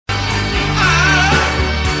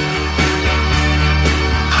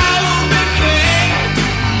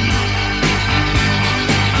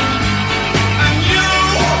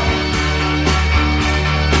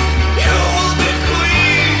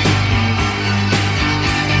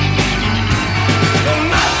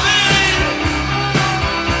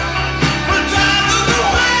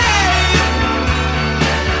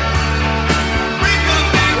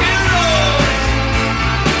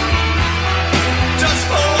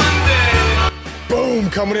Boom,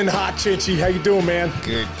 coming in hot, Chinchy. How you doing, man?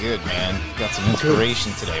 Good, man. Got some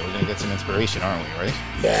inspiration today. We're going to get some inspiration, aren't we, right?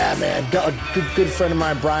 Yeah, man. Got a good friend of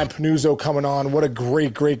mine, Brian Pannuzzo, coming on. What a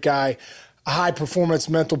great guy. A high-performance,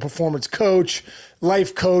 mental performance coach,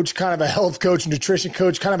 life coach, kind of a health coach, nutrition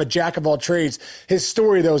coach, kind of a jack of all trades. His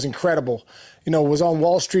story, though, is incredible. You know, was on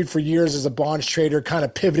Wall Street for years as a bonds trader, kind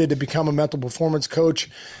of pivoted to become a mental performance coach.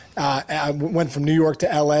 I went from New York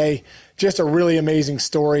to L.A., just a really amazing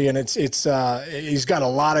story, and he's got a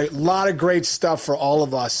lot of great stuff for all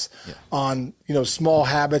of us on, you know, small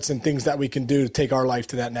habits and things that we can do to take our life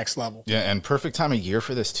to that next level. Yeah, and perfect time of year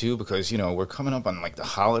for this too, because, you know, we're coming up on like the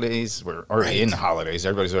holidays. We're already in the holidays.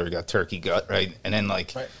 Everybody's already got turkey gut, right? And then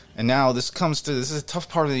and now this is a tough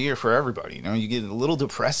part of the year for everybody. You know, you get a little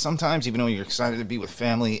depressed sometimes, even though you're excited to be with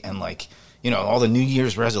family, and like, you know, all the New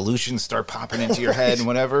Year's resolutions start popping into your head and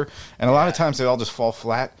whatever. And a lot of times they all just fall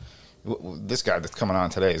flat. This guy that's coming on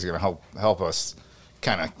today is going to help us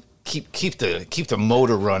kind of keep the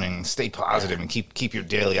motor running, stay positive, and keep your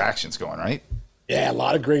daily actions going, right? Yeah, a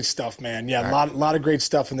lot of great stuff, man. Yeah, a lot of great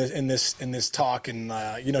stuff in this talk, and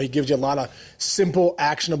you know, he gives you a lot of simple,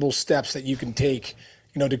 actionable steps that you can take,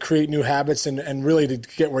 you know, to create new habits and really to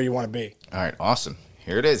get where you want to be. All right, awesome.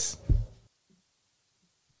 Here it is.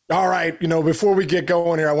 All right, you know, before we get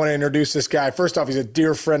going here, I want to introduce this guy. First off, he's a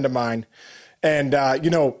dear friend of mine, and you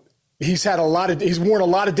know, he's worn a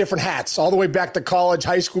lot of different hats all the way back to college,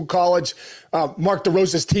 high school, college. Mark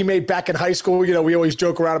DeRosa's teammate back in high school. You know, we always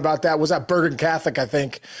joke around about that. Was that Bergen Catholic, I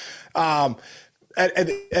think.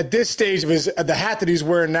 At this stage of the hat that he's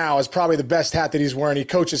wearing now is probably the best hat that he's wearing. He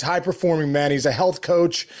coaches high-performing men. He's a health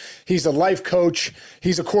coach. He's a life coach.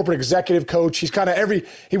 He's a corporate executive coach. He's kind of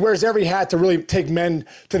he wears every hat to really take men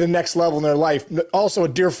to the next level in their life. Also a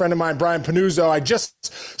dear friend of mine, Brian Pannuzzo. I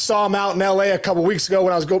just saw him out in L.A. a couple weeks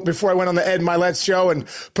ago before I went on the Ed Milet show. And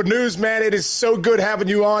Pannuzzo, man, it is so good having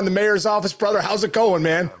you on the mayor's office, brother. How's it going,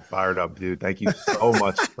 man? I'm fired up, dude. Thank you so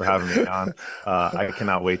much for having me on. I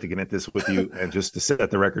cannot wait to get into this with you, and just to set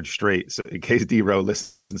the record straight, so in case D-Row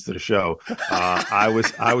listens to the show, I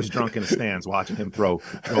was drunk in the stands watching him throw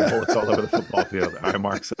bullets all over the football field. All right,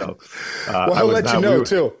 Mark. So, well, I'll let you know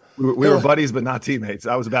too. We were buddies, but not teammates.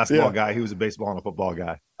 I was a basketball guy. He was a baseball and a football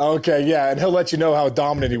guy. Okay, yeah, and he'll let you know how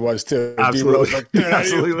dominant he was too. Absolutely,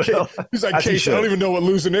 Absolutely. He's like, Case, I don't even know what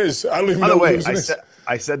losing is. I don't even know what losing is.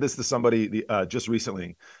 I said this to somebody just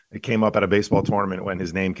recently. It came up at a baseball tournament when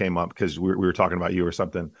his name came up because we were talking about you or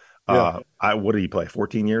something. What did he play?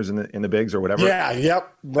 14 years in the bigs or whatever? Yeah,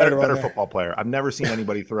 yep. Better football player. I've never seen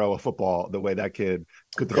anybody throw a football the way that kid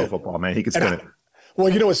could throw a football, man. He could spin it. Well,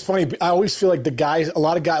 you know what's funny? I always feel like a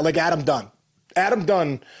lot of guys, like Adam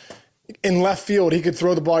Dunn in left field, he could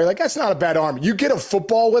throw the ball. You're like, that's not a bad arm. You get a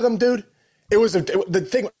football with him, dude. The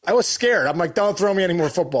thing. I was scared. I'm like, don't throw me any more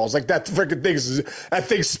footballs. Like that freaking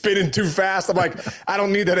thing's spinning too fast. I'm like, I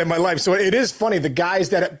don't need that in my life. So it is funny. The guys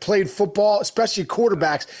that played football, especially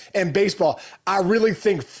quarterbacks and baseball, I really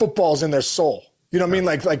think football's in their soul. You know what I mean?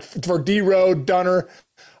 Like for D-Row, Dunner,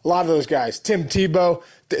 a lot of those guys. Tim Tebow.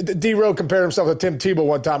 D-Row compared himself to Tim Tebow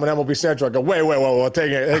one time in MLB Central. I go, wait,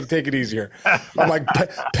 take it easier. I'm like,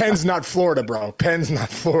 Penn's not Florida, bro. Penn's not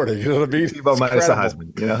Florida. You know what I mean? Tebow minus a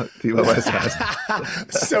Heisman. You know, Tebow minus a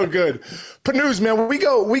Heisman. So good. Pannuzzo, man, we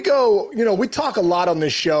go, you know, we talk a lot on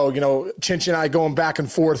this show, you know, Chinch and I going back and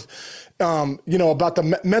forth, you know, about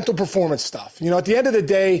the mental performance stuff. You know, at the end of the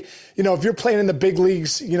day, you know, if you're playing in the big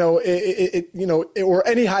leagues, you know, or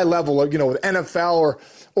any high level, you know, NFL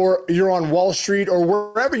or you're on Wall Street or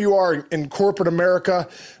wherever you are in corporate America,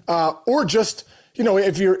 or just, you know,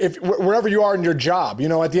 wherever you are in your job, you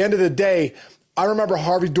know, at the end of the day, I remember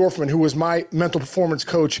Harvey Dorfman, who was my mental performance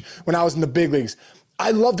coach when I was in the big leagues.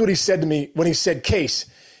 I loved what he said to me when he said, Case,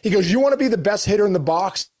 he goes, you want to be the best hitter in the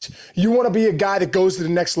box? You want to be a guy that goes to the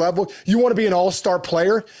next level? You want to be an all-star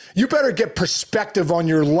player? You better get perspective on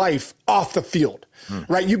your life off the field,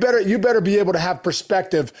 right? You better be able to have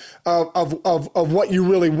perspective of what you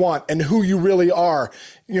really want and who you really are.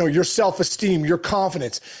 You know, your self-esteem, your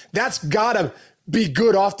confidence. That's got to be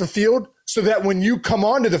good off the field so that when you come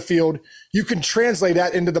onto the field, you can translate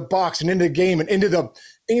that into the box and into the game and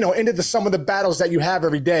into some of the battles that you have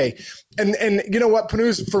every day. And you know what,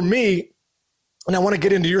 Pannuzzo, for me, and I want to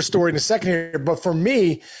get into your story in a second here, but for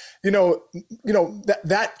me,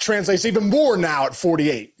 that translates even more now at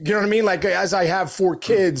 48. You know what I mean? Like as I have 4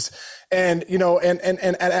 kids and, and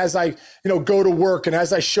as I, go to work and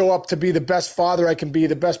as I show up to be the best father I can be,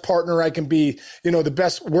 the best partner I can be, the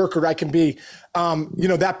best worker I can be,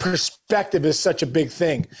 that perspective is such a big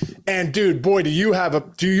thing. And dude, boy, do you have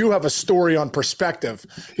a story on perspective,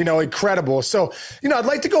 incredible. So, I'd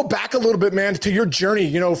like to go back a little bit, man, to your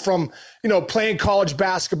journey, from, playing college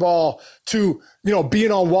basketball to,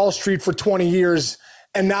 being on Wall Street for 20 years.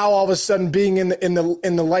 And now all of a sudden being in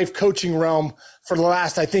the life coaching realm for the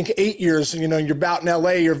last, I think, 8 years, you're out in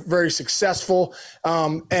LA, you're very successful.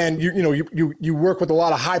 And you work with a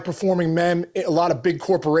lot of high performing men, a lot of big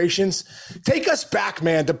corporations. Take us back,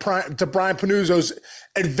 man, to Brian Pannuzzo's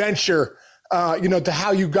adventure, to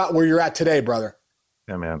how you got where you're at today, brother.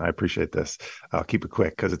 Yeah, man, I appreciate this. I'll keep it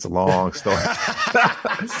quick because it's a long story.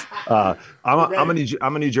 I'm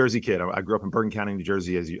a New Jersey kid. I grew up in Bergen County, New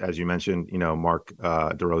Jersey, as you mentioned. Mark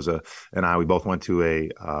DeRosa and we both went to a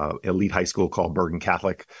elite high school called Bergen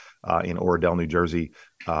Catholic in Oradell, New Jersey.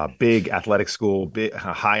 Big athletic school, big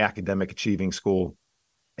high academic achieving school,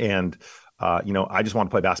 and I just wanted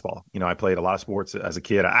to play basketball. I played a lot of sports as a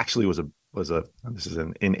kid. I actually was this is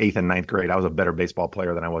in 8th and 9th grade. I was a better baseball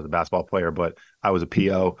player than I was a basketball player, but I was a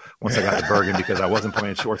PO once I got to Bergen because I wasn't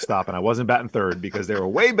playing shortstop and I wasn't batting third because there were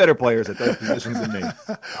way better players at those positions than me.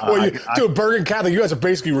 Bergen Catholic, you guys are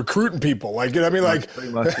basically recruiting people. Like, you know what I mean? Like,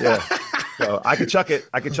 pretty much, yeah. So I could chuck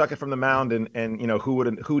it from the mound and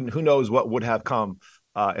who knows what would have come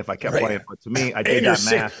if I kept playing. But to me, I did that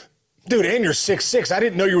math. Dude, and you're 6'6". I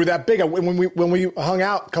didn't know you were that big. When we hung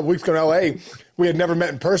out a couple weeks ago in LA, we had never met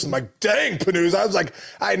in person. I'm like, dang, Pannuzzo. I was like,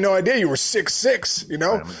 I had no idea you were 6'6",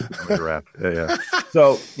 I'm a rap. Yeah.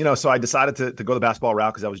 So, so I decided to go the basketball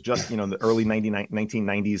route because I was just, in the early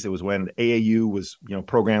 1990s. It was when AAU was,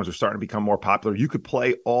 programs were starting to become more popular. You could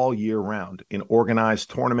play all year round in organized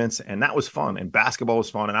tournaments, and that was fun. And basketball was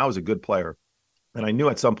fun, and I was a good player. And I knew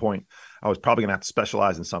at some point I was probably going to have to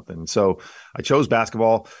specialize in something. And so I chose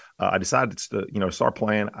basketball. I decided to, start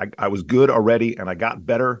playing. I was good already and I got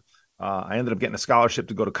better. I ended up getting a scholarship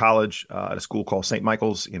to go to college at a school called St.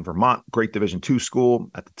 Michael's in Vermont, great Division II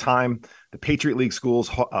school at the time. The Patriot League schools,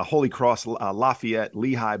 Holy Cross, Lafayette,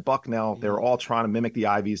 Lehigh, Bucknell, they were all trying to mimic the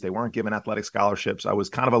Ivies. They weren't given athletic scholarships. I was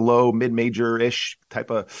kind of a low, mid-major-ish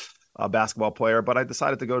type of basketball player, but I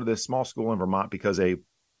decided to go to this small school in Vermont because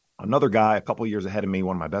another guy a couple of years ahead of me,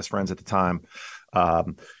 one of my best friends at the time,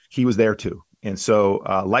 he was there too. And so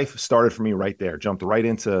life started for me right there, jumped right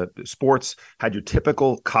into sports, had your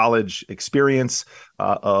typical college experience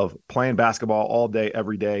of playing basketball all day,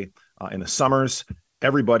 every day. In the summers,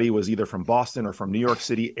 everybody was either from Boston or from New York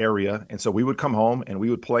City area. And so we would come home and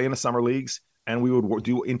we would play in the summer leagues and we would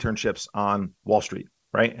do internships on Wall Street.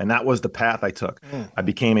 Right. And that was the path I took. I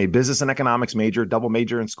became a business and economics major, double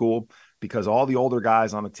major in school, because all the older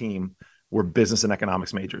guys on the team were business and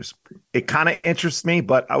economics majors. It kind of interests me,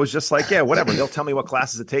 but I was just like, yeah, whatever. They'll tell me what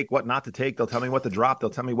classes to take, what not to take. They'll tell me what to drop. They'll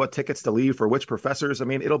tell me what tickets to leave for which professors. I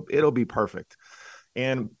mean, it'll be perfect.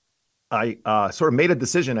 And I sort of made a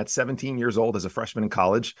decision at 17 years old as a freshman in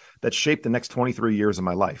college that shaped the next 23 years of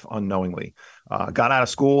my life unknowingly. Got out of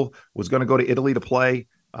school, was going to go to Italy to play.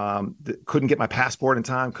 Couldn't get my passport in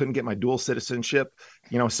time, couldn't get my dual citizenship,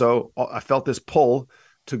 so I felt this pull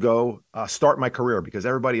to go start my career because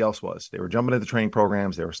everybody else was. They were jumping into training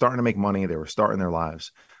programs. They were starting to make money. They were starting their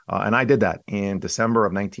lives. And I did that in December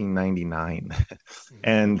of 1999.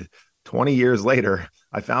 And 20 years later,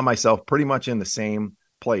 I found myself pretty much in the same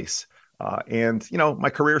place. And my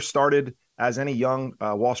career started as any young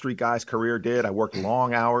Wall Street guy's career did. I worked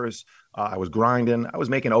long hours. I was grinding. I was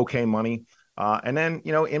making okay money. And then,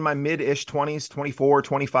 in my mid-ish 20s, 24,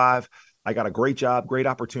 25, I got a great job, great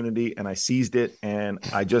opportunity, and I seized it. And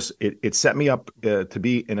it set me up to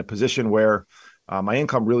be in a position where my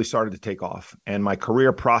income really started to take off and my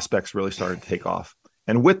career prospects really started to take off.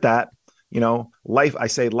 And with that,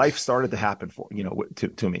 life started to happen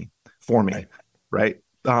to me. Right.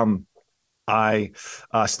 I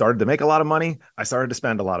started to make a lot of money. I started to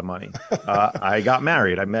spend a lot of money. I got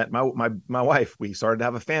married. I met my wife. We started to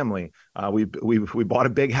have a family. We bought a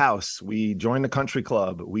big house. We joined the country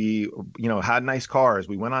club. We, had nice cars.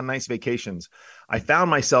 We went on nice vacations. I found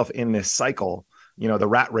myself in this cycle, the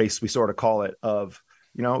rat race, we sort of call it, of,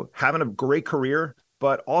 having a great career,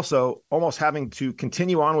 but also almost having to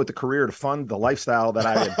continue on with the career to fund the lifestyle that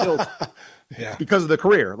I had built. Yeah. Because of the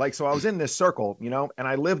career. So I was in this circle, and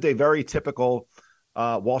I lived a very typical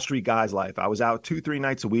Wall Street guy's life. I was out 2-3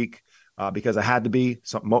 nights a week because I had to be,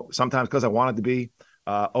 sometimes because I wanted to be,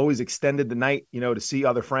 always extended the night, to see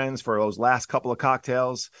other friends for those last couple of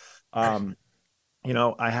cocktails.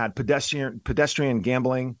 I had pedestrian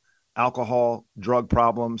gambling, alcohol, drug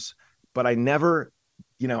problems, but I never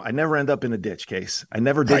end up in a ditch case. I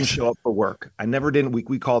never didn't Right. show up for work. I never didn't.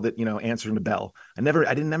 We called it, answering the bell. I never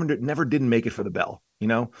didn't make it for the bell.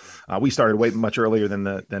 We started way much earlier than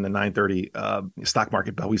the 9:30 stock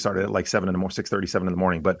market bell. We started at like 6:30, 7 in the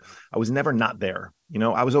morning. But I was never not there.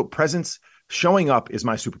 I was presence. Showing up is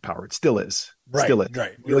my superpower. It still is. Right. Still is.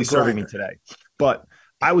 Right. Really serving me today. But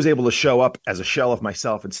I was able to show up as a shell of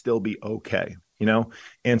myself and still be okay.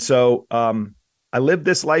 And so I lived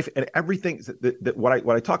this life, and everything that what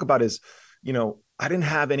I talk about is, I didn't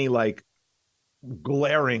have any like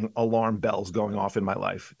glaring alarm bells going off in my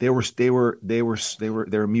life. They were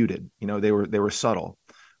muted. They were subtle.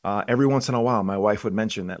 Every once in a while, my wife would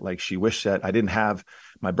mention that like she wished that I didn't have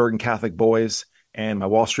my Bergen Catholic boys and my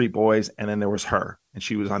Wall Street boys, and then there was her, and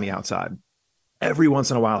she was on the outside. Every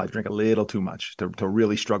once in a while, I drink a little too much to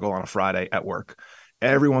really struggle on a Friday at work.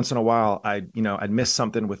 Every once in a while, I'd miss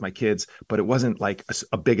something with my kids, but it wasn't like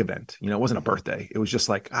a big event. It wasn't a birthday. It was just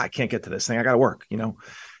like, I can't get to this thing. I got to work,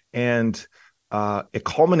 and it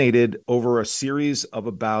culminated over a series of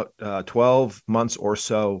about 12 months or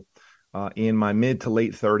so in my mid to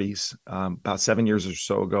late 30s, about 7 years or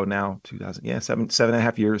so ago now, 2000,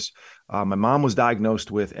 7.5 years. My mom was diagnosed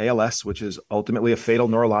with ALS, which is ultimately a fatal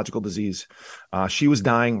neurological disease. She was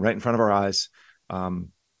dying right in front of our eyes.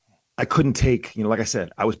 I couldn't take, like I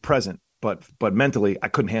said, I was present, but mentally I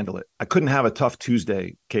couldn't handle it. I couldn't have a tough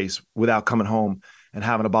Tuesday case without coming home and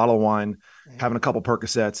having a bottle of wine, having a couple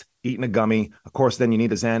Percocets, eating a gummy. Of course, then you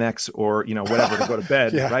need a Xanax or, whatever to go to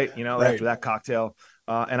bed, right? Right. After that cocktail.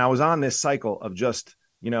 And I was on this cycle of just,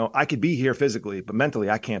 I could be here physically, but mentally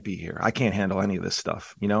I can't be here. I can't handle any of this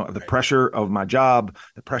stuff, the pressure of my job,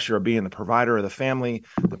 the pressure of being the provider of the family,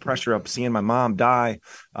 the pressure of seeing my mom die,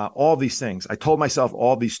 all these things. I told myself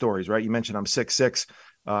all these stories, right? You mentioned I'm 6'6".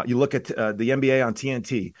 You look at the NBA on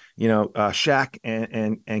TNT, Shaq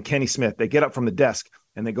and Kenny Smith, they get up from the desk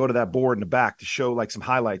and they go to that board in the back to show like some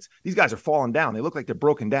highlights. These guys are falling down. They look like they're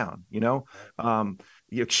broken down,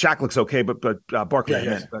 Shaq looks okay, but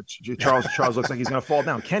Barkley, Charles looks like he's going to fall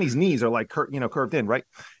down. Kenny's knees are like curved in, right?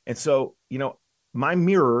 And so, my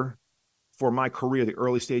mirror for my career, the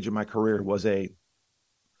early stage of my career, was a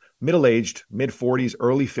middle-aged, mid-40s,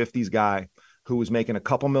 early 50s guy who was making a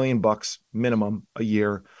couple $1,000,000 minimum a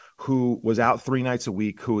year, who was out 3 nights a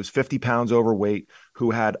week, who was 50 pounds overweight,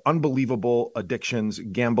 who had unbelievable addictions,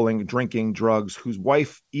 gambling, drinking, drugs, whose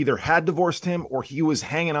wife either had divorced him or he was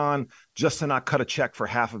hanging on just to not cut a check for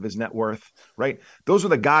half of his net worth, right? Those were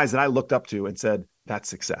the guys that I looked up to and said, that's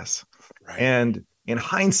success. Right. And in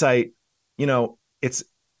hindsight,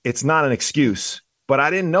 it's not an excuse, but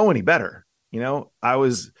I didn't know any better.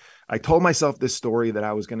 I told myself this story that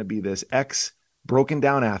I was going to be this broken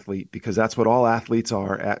down athlete, because that's what all athletes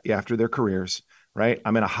are after their careers, right?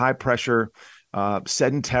 I'm in a high pressure,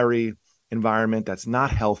 sedentary environment that's not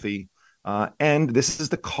healthy. And this is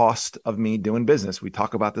the cost of me doing business. We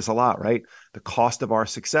talk about this a lot, right? The cost of our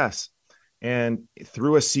success. And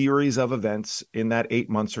through a series of events in that 8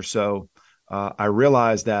 months or so, I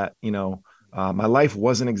realized that, my life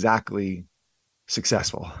wasn't exactly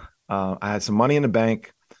successful. I had some money in the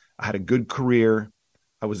bank. I had a good career.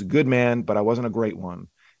 I was a good man, but I wasn't a great one.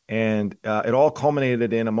 And it all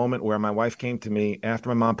culminated in a moment where my wife came to me after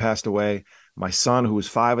my mom passed away. My son, who was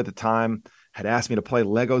 5 at the time, had asked me to play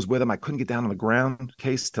Legos with him. I couldn't get down on the ground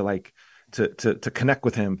case to connect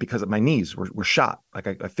with him because my knees were shot. Like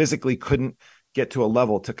I physically couldn't get to a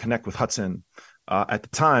level to connect with Hudson at the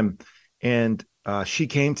time. And she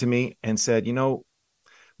came to me and said,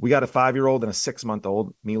 we got a 5-year-old and a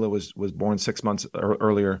 6-month-old. Mila was born 6 months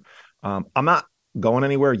earlier. I'm not going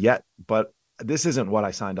anywhere yet, but this isn't what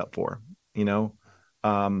I signed up for, and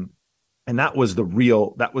that was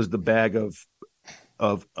the bag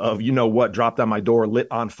of what dropped on my door, lit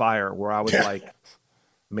on fire, where I was like,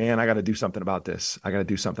 man, I got to do something about this.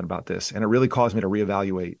 And it really caused me to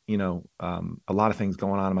reevaluate, a lot of things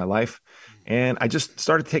going on in my life. And I just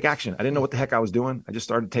started to take action. I didn't know what the heck I was doing. I just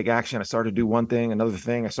started to take action. I started to do one thing, another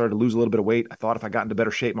thing. I started to lose a little bit of weight. I thought if I got into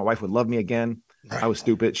better shape, my wife would love me again. Right. I was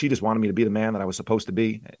stupid. She just wanted me to be the man that I was supposed to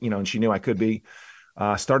be, and she knew I could be.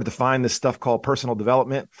 Started to find this stuff called personal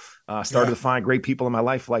development. Started to find great people in my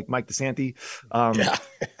life like Mike DeSanti,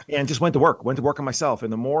 and just went to work on myself.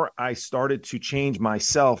 And the more I started to change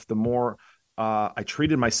myself, the more I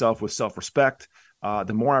treated myself with self-respect,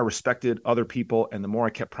 the more I respected other people, and the more I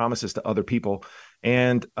kept promises to other people,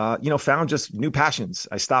 and found just new passions.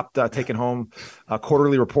 I stopped taking home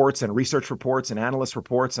quarterly reports and research reports and analyst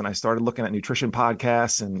reports, and I started looking at nutrition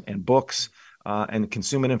podcasts and books and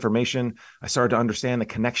consuming information. I started to understand the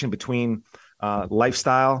connection between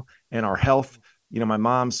lifestyle and our health. My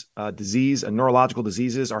mom's disease and neurological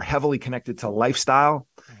diseases are heavily connected to lifestyle,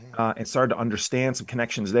 and started to understand some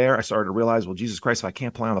connections there. I started to realize, well, Jesus Christ, if I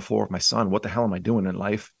can't play on the floor with my son, what the hell am I doing in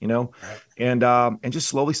life? Right. And just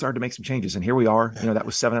slowly started to make some changes. And here we are. That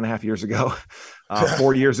was 7.5 years ago.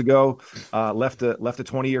 4 years ago, left a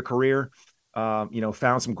 20-year career.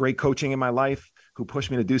 Found some great coaching in my life who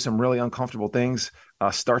pushed me to do some really uncomfortable things,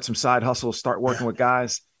 start some side hustles, start working with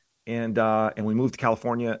guys. And we moved to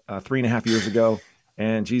California 3.5 years ago.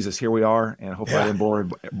 And Jesus, here we are. And hopefully I didn't bore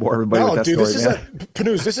everybody with that story.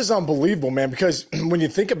 Pannuzzo, this is unbelievable, man, because when you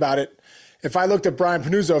think about it, if I looked at Brian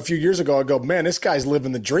Pannuzzo a few years ago, I'd go, man, this guy's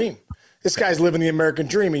living the dream. This guy's living the American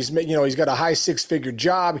dream. He's got a high 6-figure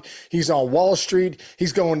job. He's on Wall Street.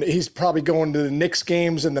 He's probably going to the Knicks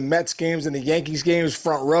games and the Mets games and the Yankees games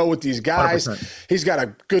front row with these guys. 100%. He's got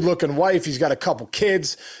a good looking wife. He's got a couple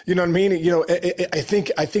kids. You know what I mean? I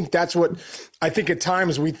think that's what I think at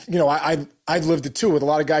times I've lived it too with a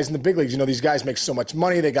lot of guys in the big leagues. These guys make so much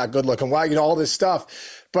money. They got good looking wife, all this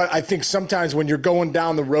stuff. But I think sometimes when you're going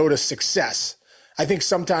down the road of success, I think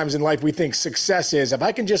sometimes in life we think success is if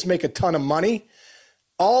I can just make a ton of money,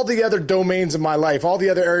 all the other domains of my life, all the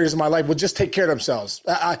other areas of my life will just take care of themselves.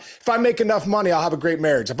 If I make enough money, I'll have a great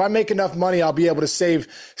marriage. If I make enough money, I'll be able to save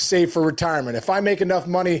for retirement. If I make enough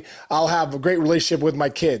money, I'll have a great relationship with my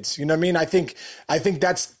kids. You know what I mean? I think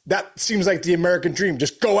that seems like the American dream.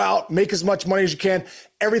 Just go out, make as much money as you can.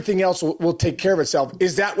 Everything else will take care of itself.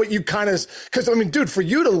 Is that what you kind of, because dude, for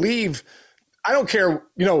you to leave, I don't care,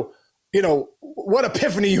 what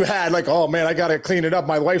epiphany you had, like, oh man, I got to clean it up.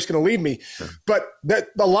 My wife's going to leave me. Sure. But that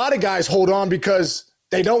a lot of guys hold on because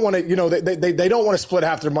they don't want to, they don't want to split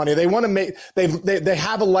half their money. They want to make, they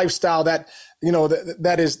have a lifestyle that,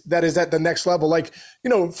 that is at the next level. Like,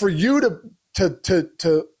 for you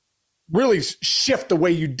to really shift the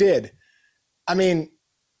way you did. I mean,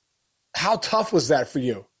 how tough was that for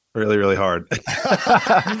you? Really, really hard. In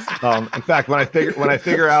fact, when I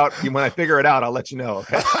figure it out, I'll let you know.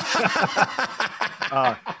 Okay.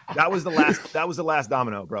 That was the last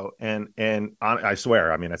domino, bro. And I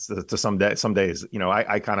swear, I mean, it's to some days,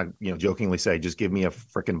 I kind of, jokingly say, just give me a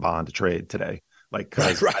freaking bond to trade today. Like,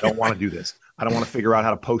 cause right. I don't want to do this. I don't want to figure out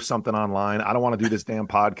how to post something online. I don't want to do this damn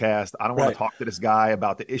podcast. I don't want to talk to this guy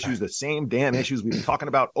about the issues, the same damn issues we've been talking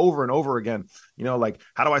about over and over again. Like,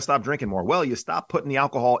 how do I stop drinking more? Well, you stop putting the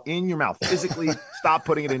alcohol in your mouth, physically stop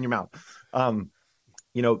putting it in your mouth.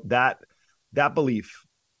 That belief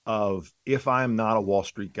of, if I'm not a Wall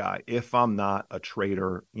Street guy, if I'm not a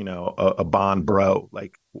trader, a bond bro,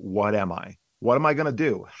 like, what am I? What am I going to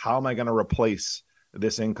do? How am I going to replace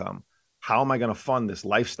this income? How am I going to fund this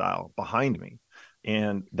lifestyle behind me?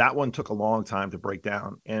 And that one took a long time to break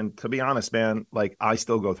down. And to be honest, man, like, I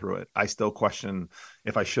still go through it. I still question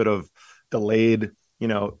if I should have delayed,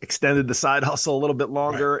 extended the side hustle a little bit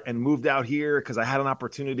longer and moved out here because I had an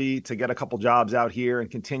opportunity to get a couple jobs out here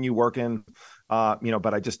and continue working.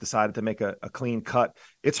 But I just decided to make a clean cut.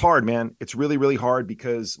 It's hard, man. It's really, really hard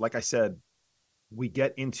because, like I said, we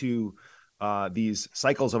get into these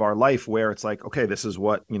cycles of our life where it's like, okay, this is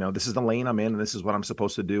what, this is the lane I'm in, and this is what I'm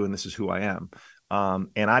supposed to do, and this is who I am.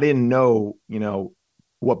 And I didn't know,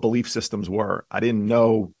 what belief systems were. I didn't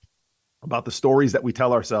know about the stories that we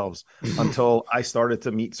tell ourselves until I started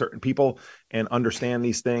to meet certain people and understand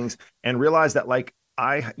these things and realize that, like,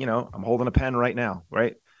 I'm holding a pen right now,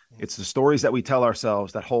 right? It's the stories that we tell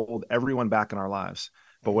ourselves that hold everyone back in our lives.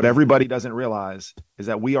 But what everybody doesn't realize is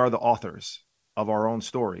that we are the authors of our own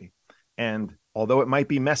story. And although it might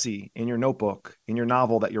be messy in your notebook, in your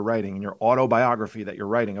novel that you're writing, in your autobiography that you're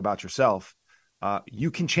writing about yourself,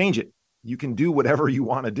 you can change it. You can do whatever you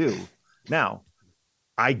want to do. Now,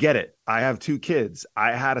 I get it. I have 2 kids.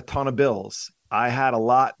 I had a ton of bills. I had a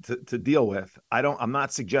lot to deal with. I'm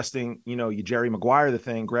not suggesting, you Jerry Maguire the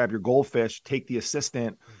thing, grab your goldfish, take the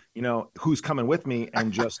assistant, who's coming with me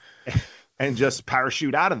and just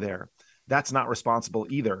parachute out of there. That's not responsible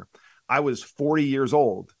either. I was 40 years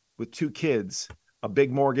old with 2 kids, a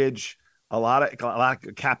big mortgage, a lot of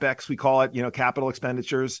CapEx, we call it, capital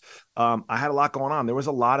expenditures. I had a lot going on. There was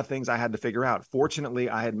a lot of things I had to figure out. Fortunately,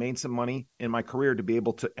 I had made some money in my career to be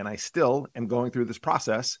able to, and I still am going through this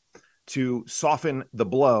process to soften the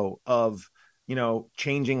blow of,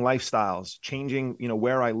 changing lifestyles, changing,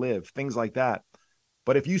 where I live, things like that.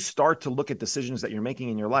 But if you start to look at decisions that you're making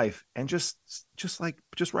in your life and just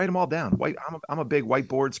write them all down. I'm a big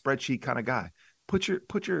whiteboard spreadsheet kind of guy. Put your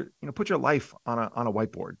life on a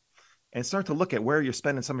whiteboard and start to look at where you're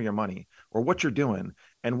spending some of your money or what you're doing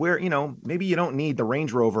and where, maybe you don't need the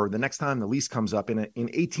Range Rover the next time the lease comes up in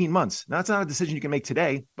 18 months. Now, that's not a decision you can make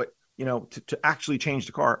today, but to actually change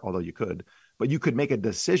the car, although you could, but you could make a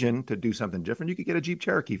decision to do something different. You could get a Jeep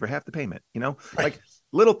Cherokee for half the payment, Right. like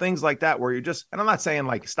little things like that, where you're just, and I'm not saying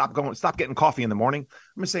like, stop getting coffee in the morning.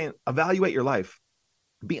 I'm just saying, evaluate your life,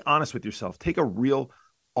 be honest with yourself, take a real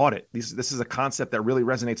audit. This is a concept that really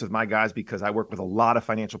resonates with my guys because I work with a lot of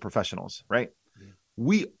financial professionals, right? Mm-hmm.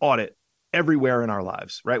 We audit everywhere in our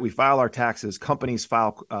lives, right? We file our taxes. Companies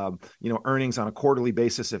file, earnings on a quarterly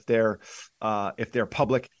basis if they're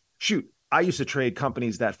public. Shoot, I used to trade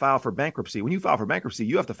companies that file for bankruptcy. When you file for bankruptcy,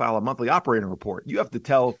 you have to file a monthly operating report. You have to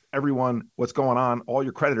tell everyone what's going on, all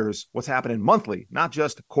your creditors, what's happening monthly, not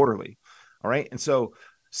just quarterly. All right. And so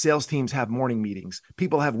sales teams have morning meetings.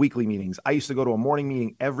 People have weekly meetings. I used to go to a morning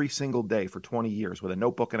meeting every single day for 20 years with a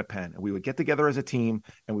notebook and a pen. And we would get together as a team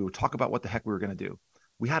and we would talk about what the heck we were going to do.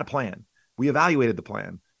 We had a plan. We evaluated the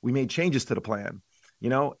plan. We made changes to the plan,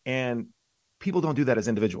 and people don't do that as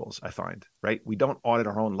individuals, I find, right? We don't audit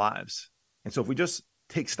our own lives. And so if we just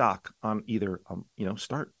take stock on either,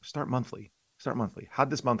 start monthly. How'd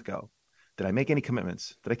this month go? Did I make any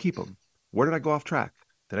commitments? Did I keep them? Where did I go off track?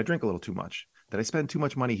 Did I drink a little too much? Did I spend too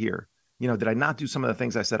much money here? Did I not do some of the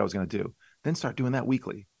things I said I was going to do? Then start doing that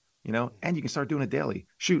weekly, and you can start doing it daily.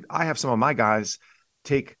 Shoot, I have some of my guys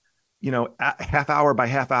take, half hour by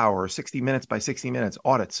half hour, 60 minutes by 60 minutes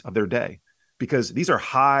audits of their day, because these are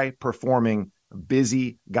high performing,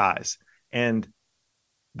 busy guys. And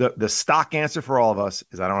the stock answer for all of us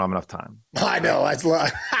is I don't have enough time. I know. That's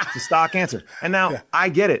the stock answer. And now I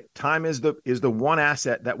get it. Time is the one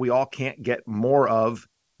asset that we all can't get more of,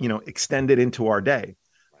 extended into our day.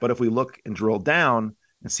 But if we look and drill down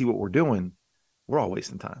and see what we're doing, we're all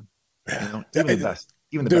wasting time. Even the best.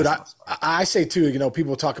 Even the Dude, best. I say too,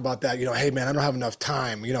 people talk about that, hey man, I don't have enough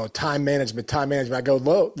time, time management. I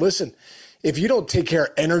go, listen, if you don't take care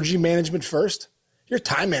of energy management first, your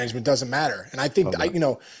time management doesn't matter. And I think,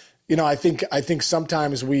 I think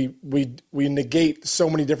sometimes we negate so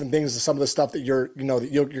many different things. Some of the stuff that you're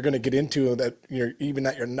going to get into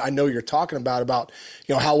I know you're talking about,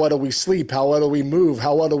 how well do we sleep? How well do we move?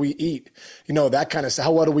 How well do we eat? That kind of stuff.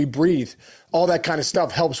 How well do we breathe? All that kind of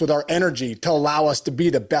stuff helps with our energy to allow us to be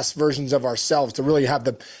the best versions of ourselves, to really have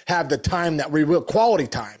the time that we will, quality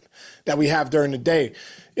time that we have during the day.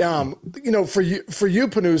 For you,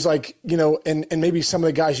 Pannuzzo, and maybe some of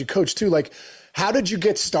the guys you coach too, like, how did you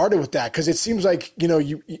get started with that? Because it seems like,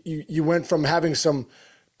 you went from having some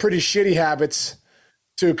pretty shitty habits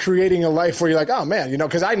to creating a life where you're like, oh man,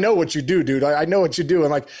 because I know what you do, dude. I know what you do.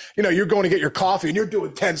 And like, you're going to get your coffee and you're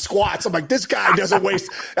doing 10 squats. I'm like, this guy doesn't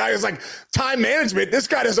waste. I was like, time management. This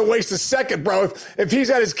guy doesn't waste a second, bro. If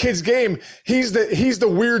he's at his kid's game, he's the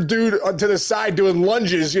weird dude to the side doing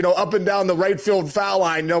lunges, up and down the right field foul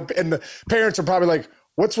line. And the parents are probably like,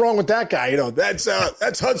 what's wrong with that guy? That's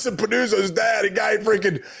Hudson Pannuzzo's dad.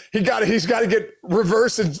 He's got to get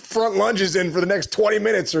reverse and front lunges in for the next 20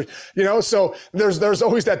 minutes so there's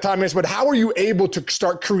always that time management. But how are you able to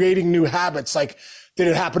start creating new habits? Like, did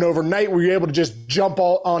it happen overnight? Were you able to just jump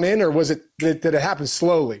all on in, or did it happen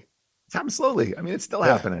slowly? It's happened slowly. I mean, it's still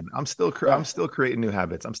happening. I'm still creating new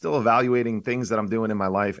habits. I'm still evaluating things that I'm doing in my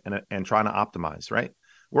life and trying to optimize, right?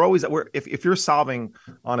 If you're solving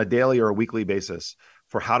on a daily or a weekly basis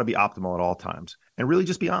for how to be optimal at all times, and really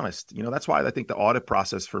just be honest. That's why I think the audit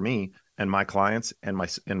process for me and my clients and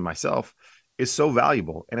myself is so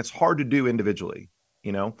valuable. And it's hard to do individually.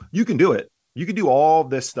 You can do it. You can do all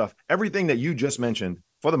this stuff. Everything that you just mentioned,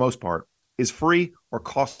 for the most part, is free or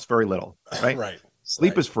costs very little, right? Right.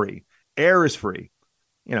 Sleep is free. Air is free.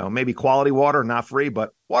 Maybe quality water, not free,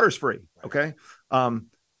 but water's free. Okay.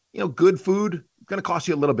 Good food going to cost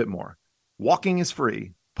you a little bit more. Walking is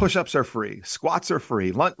free. Push-ups are free. Squats are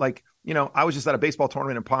free. I was just at a baseball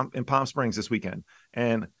tournament in Palm Springs this weekend,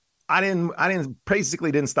 and I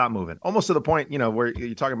basically didn't stop moving, almost to the point, where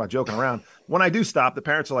you're talking about joking around. When I do stop, the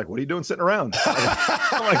parents are like, what are you doing sitting around?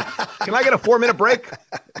 I'm like, can I get a 4-minute break?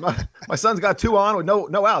 My son's got 2 on with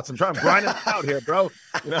no outs. I'm trying to grind it out here, bro.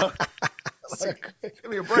 Give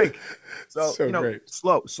me a break. So great.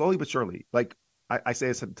 Slowly but surely. Like I say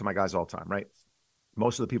this to my guys all the time, right?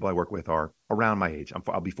 Most of the people I work with are around my age.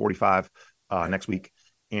 I'll be 45 next week.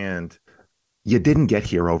 And you didn't get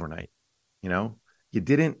here overnight. You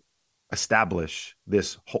didn't establish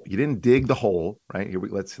this hole. You didn't dig the hole, right? Here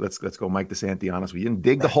let's go Mike DeSanti on us. We didn't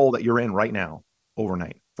dig the hole that you're in right now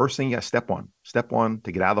overnight. First thing, you got step one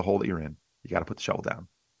to get out of the hole that you're in. You got to put the shovel down.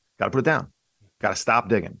 Got to put it down. Got to stop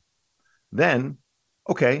digging. Then,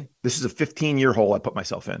 okay, this is a 15-year hole I put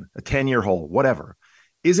myself in, a 10-year hole, whatever.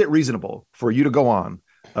 Is it reasonable for you to go on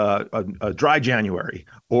a dry January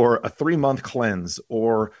or a 3-month cleanse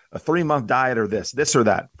or a 3-month diet or this or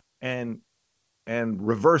that? And and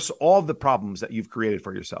reverse all the problems that you've created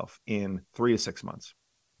for yourself in 3 to 6 months.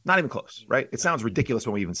 Not even close, right? It sounds ridiculous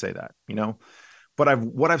when we even say that, but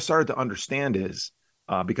what I've started to understand is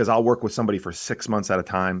because I'll work with somebody for 6 months at a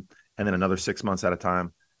time and then another 6 months at a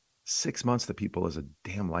time. 6 months to people is a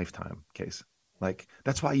damn lifetime, Case. Like,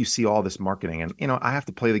 that's why you see all this marketing. And, I have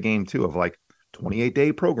to play the game too of like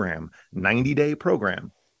 28-day program, 90-day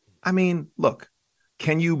program. I mean, look,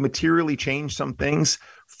 can you materially change some things,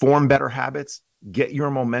 form better habits, get your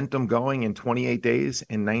momentum going in 28 days,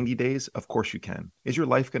 in 90 days? Of course you can. Is your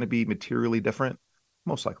life going to be materially different?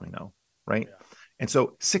 Most likely no, right? Yeah. And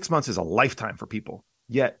so 6 months is a lifetime for people.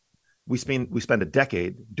 Yet we spend a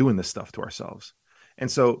decade doing this stuff to ourselves. And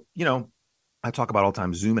so, I talk about all the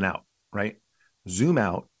time zooming out, right? Zoom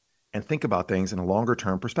out and think about things in a longer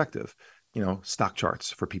term perspective. Stock charts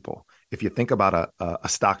for people. If you think about a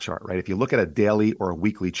stock chart, right? If you look at a daily or a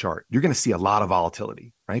weekly chart, you're going to see a lot of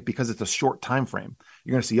volatility, right? Because it's a short time frame.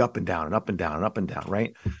 You're going to see up and down and up and down and up and down,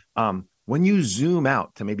 right? When you zoom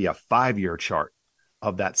out to maybe a 5-year chart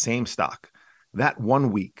of that same stock, that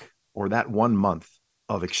 1 week or that 1 month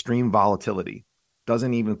of extreme volatility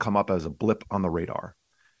doesn't even come up as a blip on the radar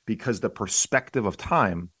because the perspective of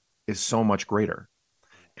time is so much greater.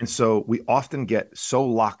 And so we often get so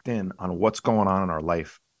locked in on what's going on in our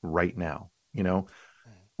life right now.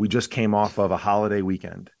 We just came off of a holiday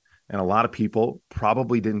weekend, and a lot of people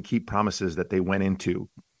probably didn't keep promises that they went into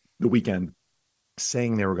the weekend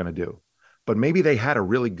saying they were going to do. But maybe they had a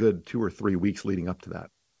really good 2 or 3 weeks leading up to that.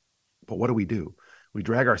 But what do? We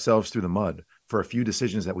drag ourselves through the mud for a few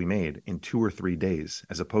decisions that we made in 2 or 3 days,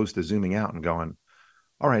 as opposed to zooming out and going,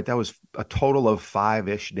 all right, that was a total of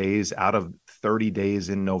 5-ish days out of 30 days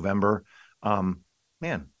in November.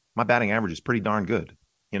 Man, my batting average is pretty darn good,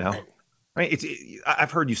 Right?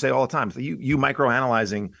 I've heard you say all the time, so you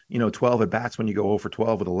microanalyzing, 12 at bats when you go 0 for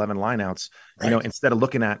 12 with 11 lineouts, right. Instead of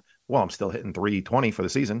looking at, well, I'm still hitting 320 for the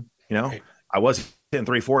season, right. I was hitting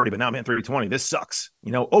 340, but now I'm hitting 320. This sucks.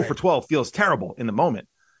 0 for 12 feels terrible in the moment,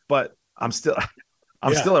 but I'm still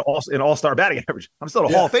an all-star batting average. I'm still a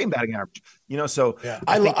Hall of Fame batting average, so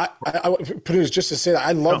I Pannuzzo, just to say that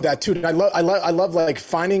I love that too. And I love like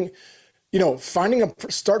finding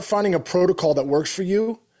a protocol that works for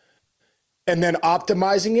you and then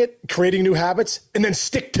optimizing it, creating new habits, and then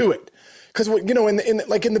stick to it. Because in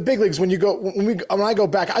the big leagues, when I go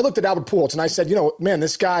back, I looked at Albert Pujols and I said, man,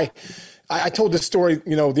 this guy, I told this story,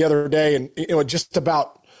 the other day, and just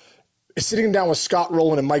about sitting down with Scott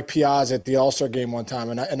Rowland and Mike Piazza at the All-Star game one time.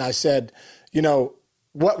 And I said,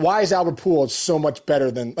 why is Albert Pujols so much better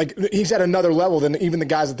than, like, he's at another level than even the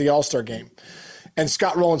guys at the All-Star game. And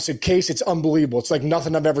Scott Rowland said, Case, it's unbelievable. It's like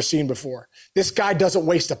nothing I've ever seen before. This guy doesn't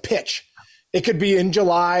waste a pitch. It could be in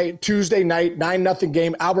July, Tuesday night, 9-0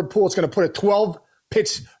 game. Albert Pujols going to put a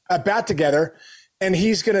 12-pitch at bat together, and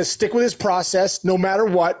he's going to stick with his process no matter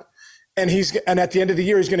what. And at the end of the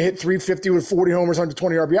year, he's going to hit 350 with 40 homers,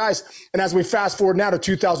 120 RBIs. And as we fast forward now to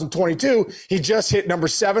 2022, he just hit number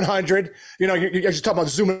 700. You're just talking about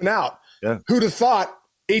zooming out. Yeah. Who'd have thought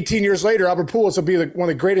 18 years later, Albert Pujols will be one of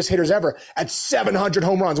the greatest hitters ever at 700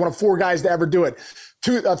 home runs, one of 4 guys to ever do it.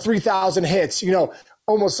 3,000 hits,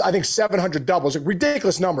 almost, I think, 700 doubles,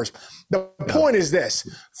 ridiculous numbers. The point is this,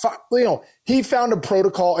 he found a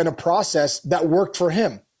protocol and a process that worked for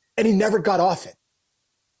him, and he never got off it.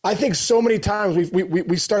 I think so many times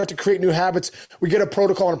we start to create new habits. We get a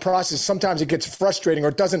protocol and a process. Sometimes it gets frustrating, or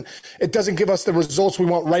it doesn't give us the results we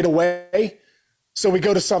want right away. So we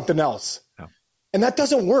go to something else. Yeah. And that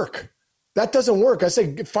doesn't work. I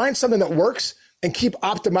say, find something that works and keep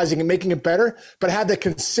optimizing and making it better, but have the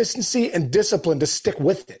consistency and discipline to stick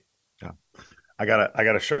with it. Yeah. I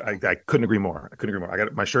got a shirt. I couldn't agree more.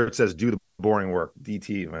 My shirt says, do the boring work,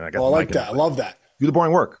 DT. I like that. I love that. Do the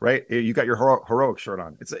boring work, right? You got your heroic shirt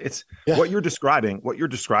on. It's what you're describing. What you're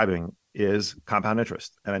describing is compound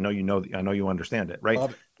interest, and I know you understand it, right?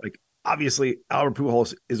 Like, obviously, Albert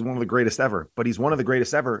Pujols is one of the greatest ever, but he's one of the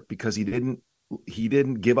greatest ever because he didn't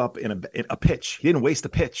give up in a pitch. He didn't waste a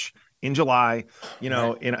pitch in July, in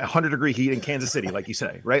 100-degree heat in Kansas City, like you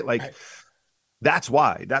say, right? Like, that's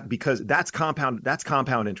why because that's compound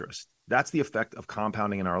interest. That's the effect of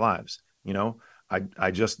compounding in our lives.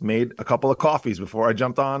 I just made a couple of coffees before I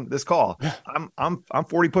jumped on this call. I'm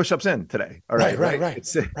 40 push-ups in today. All right. Right.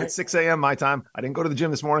 It's 6 a.m. my time. I didn't go to the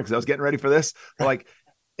gym this morning because I was getting ready for this. But like,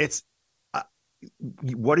 it's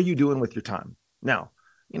what are you doing with your time now?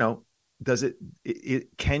 Does it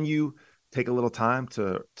can you take a little time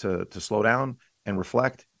to slow down and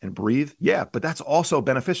reflect and breathe? Yeah, but that's also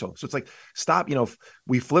beneficial. So it's like, stop.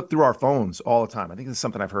 We flip through our phones all the time. I think this is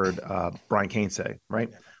something I've heard Brian Cain say. Right.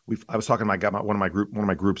 I was talking to one of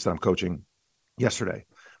my groups that I'm coaching, yesterday.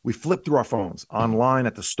 We flip through our phones online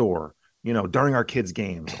at the store, during our kids'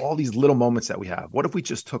 games, all these little moments that we have. What if we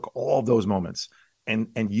just took all of those moments and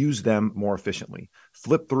use them more efficiently?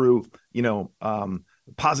 Flip through,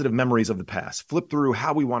 positive memories of the past, flip through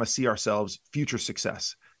how we want to see ourselves, future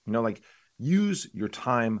success, like use your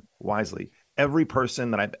time wisely. Every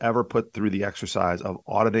person that I've ever put through the exercise of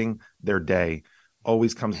auditing their day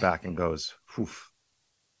always comes back and goes, I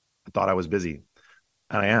thought I was busy,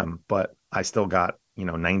 and I am, but I still got,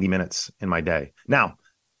 90 minutes in my day. Now,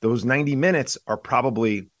 those 90 minutes are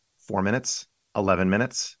probably 4 minutes, 11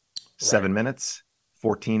 minutes, 7 minutes,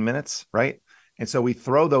 14 minutes, right? And so we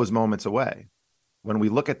throw those moments away. When we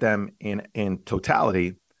look at them in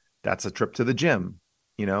totality, that's a trip to the gym,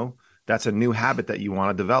 that's a new habit that you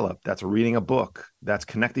want to develop. That's reading a book. That's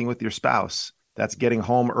connecting with your spouse. That's getting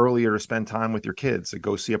home earlier to spend time with your kids, to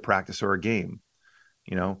go see a practice or a game.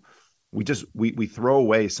 We throw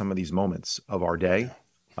away some of these moments of our day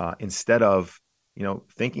instead of,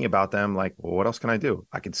 thinking about them like, well, what else can I do?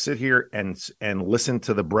 I could sit here and listen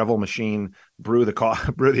to the Breville machine brew the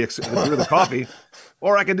coffee,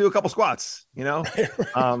 or I could do a couple squats.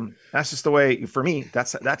 That's just the way, for me.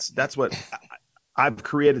 That's what I've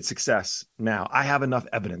created success. Now I have enough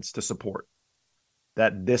evidence to support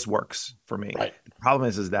that this works for me. Right. The problem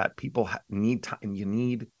is that people need time, and you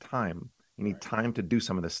need time. You need time to do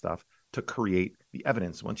some of this stuff to create the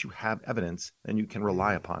evidence. Once you have evidence, then you can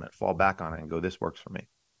rely upon it, fall back on it, and go, this works for me.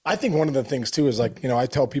 I think one of the things too is like, I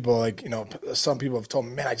tell people like, some people have told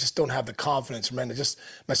me, man, I just don't have the confidence, man.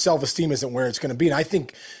 My self-esteem isn't where it's going to be. And I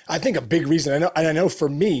think a big reason, I know for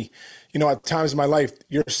me, at times in my life,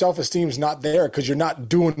 your self-esteem is not there because you're not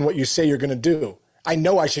doing what you say you're going to do. I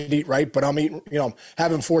know I should eat right, but I'm eating, I'm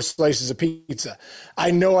having 4 slices of pizza.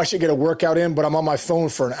 I know I should get a workout in, but I'm on my phone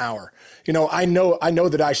for an hour. I know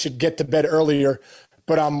that I should get to bed earlier,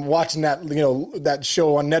 but I'm watching that, that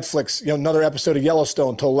show on Netflix, another episode of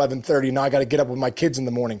Yellowstone till 11:30. Now I got to get up with my kids in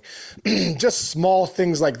the morning. Just small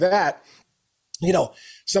things like that.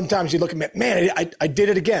 Sometimes you look at me, man, I did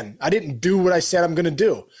it again. I didn't do what I said I'm going to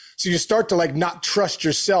do. So you start to like not trust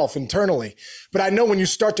yourself internally. But I know when you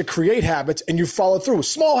start to create habits and you follow through,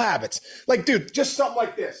 small habits, like, dude, just something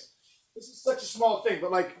like this. This is such a small thing,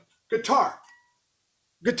 but like guitar.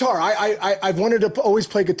 I've wanted to always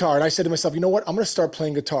play guitar. And I said to myself, you know what? I'm going to start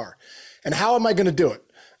playing guitar. And how am I going to do it?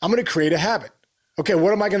 I'm going to create a habit. Okay,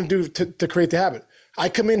 what am I going to do to create the habit? I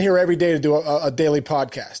come in here every day to do a daily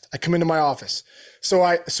podcast. I come into my office. So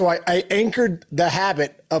I anchored the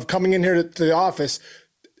habit of coming in here to the office,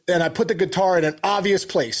 and I put the guitar in an obvious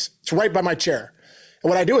place. It's right by my chair. And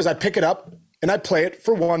what I do is I pick it up and I play it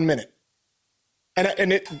for 1 minute.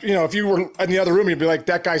 And it, if you were in the other room, you'd be like,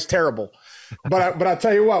 that guy's terrible. But I'll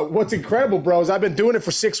tell you what's incredible, bro, is I've been doing it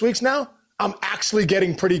for 6 weeks now. I'm actually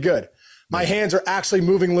getting pretty good. My hands are actually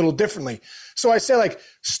moving a little differently. So I say, like,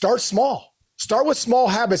 start small. Start with small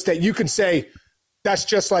habits that you can say, that's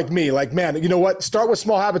just like me. Like, man, you know what? Start with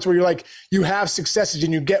small habits where you're like, you have successes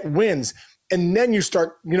and you get wins. And then you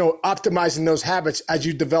start, optimizing those habits as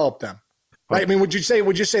you develop them. Right? I mean, would you say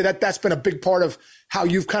that that's been a big part of how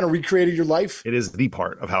you've kind of recreated your life? It is the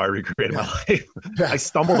part of how I recreated my life. I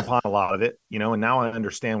stumbled upon a lot of it, and now I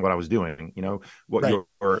understand what I was doing. What you're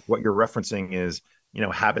referencing is,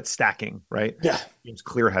 habit stacking, right? Yeah. James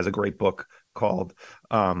Clear has a great book called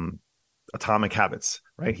Atomic Habits,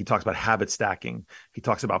 right? He talks about habit stacking. He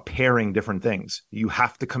talks about pairing different things. You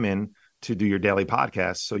have to come in to do your daily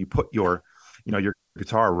podcast. So you put your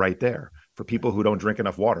guitar right there. For people who don't drink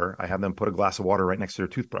enough water, I have them put a glass of water right next to their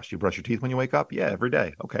toothbrush. You brush your teeth when you wake up? Yeah, every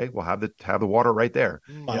day. Okay, well, have the water right there.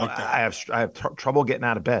 I have trouble getting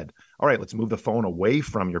out of bed. All right, let's move the phone away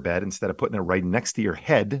from your bed instead of putting it right next to your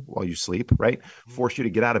head while you sleep, right? Force you to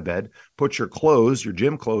get out of bed. Put your clothes, your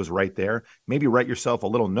gym clothes right there. Maybe write yourself a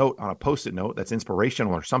little note on a Post-it note that's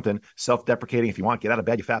inspirational or something, self-deprecating. If you want, get out of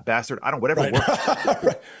bed, you fat bastard. Whatever works.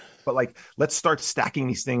 Right. But like, let's start stacking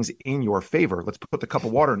these things in your favor. Let's put the cup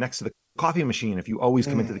of water next to the coffee machine if you always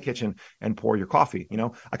come into the kitchen and pour your coffee.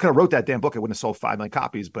 I could have wrote that damn book. I wouldn't have sold 5 million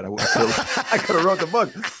copies, but I could have wrote the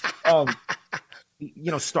book.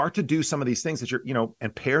 Start to do some of these things that you're,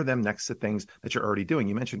 and pair them next to things that you're already doing.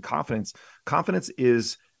 You mentioned confidence. Confidence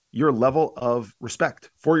is your level of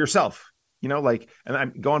respect for yourself, and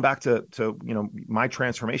I'm going back to my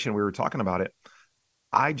transformation. We were talking about it.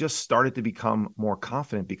 I just started to become more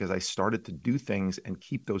confident because I started to do things and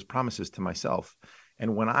keep those promises to myself.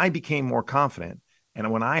 And when I became more confident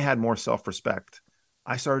and when I had more self-respect,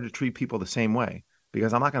 I started to treat people the same way,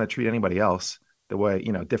 because I'm not going to treat anybody else the way,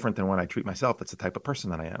 different than when I treat myself. That's the type of person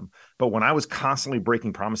that I am. But when I was constantly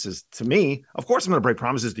breaking promises to me, of course I'm going to break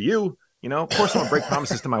promises to you. You know, of course, I'm gonna break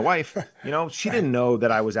promises to my wife. You know, she didn't know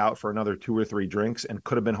that I was out for another 2 or 3 drinks and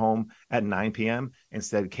could have been home at 9 p.m.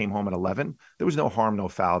 Instead, came home at 11. There was no harm, no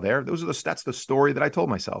foul there. That's the story that I told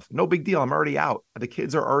myself. No big deal. I'm already out. The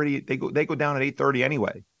kids are already they go down at 8:30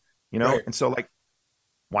 anyway. You know, Right. and so like,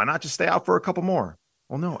 why not just stay out for a couple more?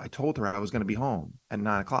 Well, no, I told her I was going to be home at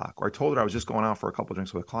 9 o'clock, or I told her I was just going out for a couple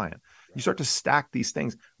drinks with a client. You start to stack these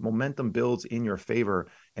things, momentum builds in your favor,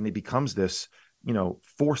 and it becomes this,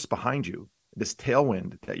 force behind you, this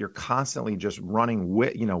tailwind that you're constantly just running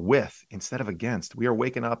with instead of against. We are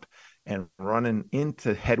waking up and running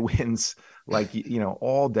into headwinds like,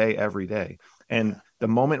 all day, every day. And the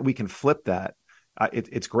moment we can flip that,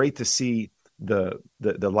 it's great to see the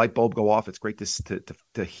light bulb go off. It's great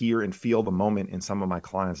to hear and feel the moment in some of my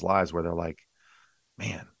clients' lives where they're like,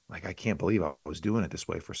 man, like, I can't believe I was doing it this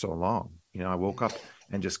way for so long. I woke up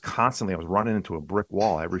and just constantly I was running into a brick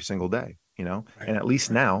wall every single day, and at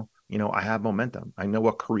least now, I have momentum. I know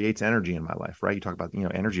what creates energy in my life, right? You talk about,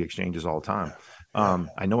 energy exchanges all the time.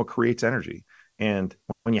 I know what creates energy. And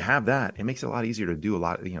when you have that, it makes it a lot easier to do a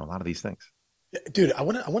lot of these things. Dude, I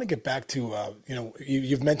want to get back to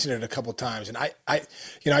you've mentioned it a couple of times, and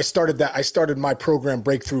I started my program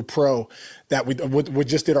Breakthrough Pro that we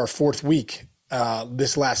just did our 4th week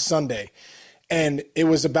this last Sunday, and it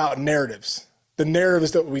was about narratives, the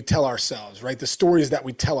narratives that we tell ourselves, right? The stories that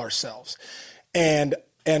we tell ourselves, and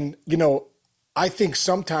I think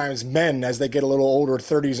sometimes men, as they get a little older,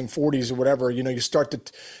 30s and 40s or whatever, you start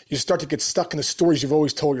to get stuck in the stories you've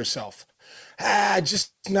always told yourself.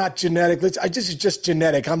 Just not genetic. It's just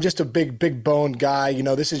genetic. I'm just a big boned guy.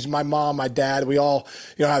 This is my mom, my dad. We all,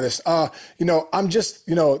 have this, I'm just,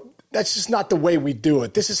 that's just not the way we do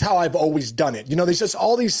it. This is how I've always done it. There's just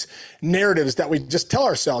all these narratives that we just tell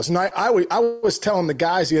ourselves. And I was telling the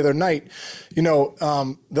guys the other night,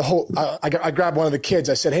 I grabbed one of the kids.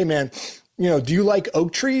 I said, hey man, do you like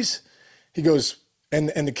oak trees? He goes, and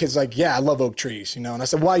the kid's like, yeah, I love oak trees, And I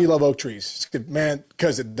said, why do you love oak trees? Said, man,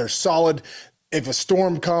 because they're solid. If a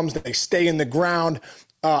storm comes, they stay in the ground.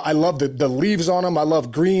 I love the leaves on them. I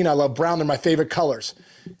love green. I love brown. They're my favorite colors.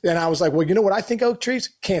 And I was like, well, you know what I think oak trees?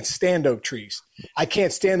 Can't stand oak trees. I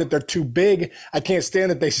can't stand that they're too big. I can't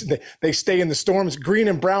stand that they stay in the storms. Green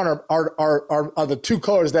and brown are the 2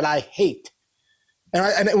 colors that I hate.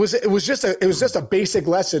 And it was just a basic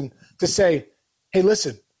lesson to say, hey,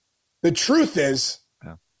 listen, the truth is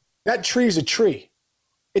that tree's a tree.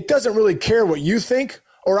 It doesn't really care what you think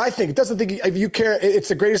or I think. It doesn't think if you care, it's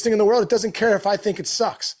the greatest thing in the world. It doesn't care if I think it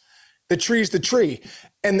sucks. The tree's the tree.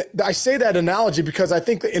 And I say that analogy because I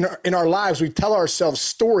think that in our lives, we tell ourselves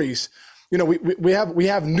stories. We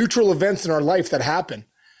have neutral events in our life that happen,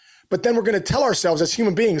 but then we're going to tell ourselves as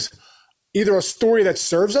human beings, either a story that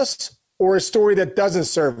serves us or a story that doesn't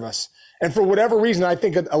serve us. And for whatever reason, I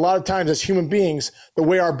think a lot of times as human beings, the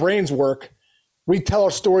way our brains work, we tell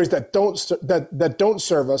our stories that don't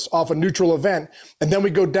serve us off a neutral event, and then we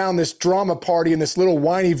go down this drama party, and this little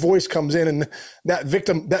whiny voice comes in, and that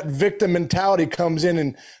victim mentality comes in,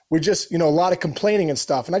 and we're just a lot of complaining and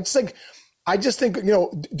stuff. And I just think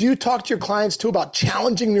do you talk to your clients too about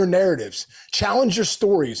challenging your narratives, challenge your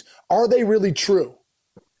stories? Are they really true?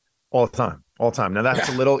 All the time. Now that's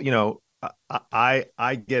a little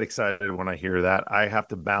I get excited when I hear that. I have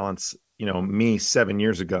to balance me 7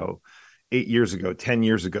 years ago, 8 years ago, 10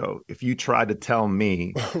 years ago. If you tried to tell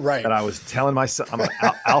me right. that I was telling myself I'm an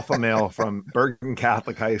alpha male from Bergen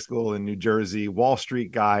Catholic High School in New Jersey, Wall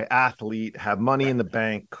Street guy, athlete, have money in the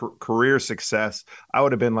bank, career success, I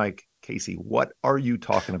would have been like, Casey, what are you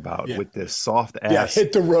talking about with this soft ass? Yeah,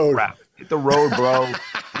 hit the road. Crap. Hit the road, bro.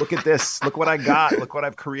 Look at this. Look what I got. Look what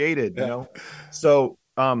I've created. So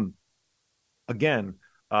again,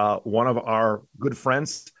 one of our good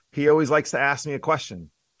friends, he always likes to ask me a question.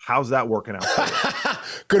 How's that working out for you?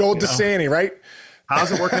 Good old DeSanti, right?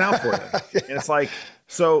 How's it working out for you? And it's like,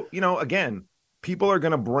 so, again, people are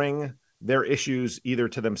going to bring their issues either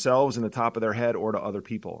to themselves in the top of their head or to other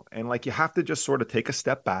people. And like, you have to just sort of take a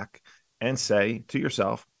step back and say to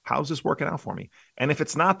yourself, how's this working out for me? And if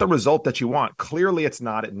it's not the result that you want, clearly it's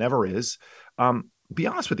not, it never is. Be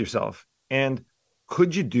honest with yourself. And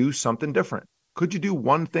could you do something different? Could you do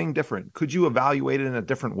one thing different? Could you evaluate it in a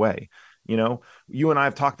different way? You and I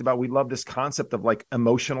have talked about, we love this concept of like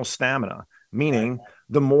emotional stamina, meaning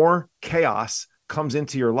the more chaos comes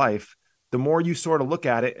into your life, the more you sort of look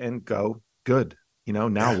at it and go, good,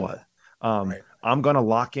 now what? I'm going to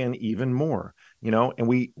lock in even more, and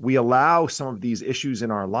we allow some of these issues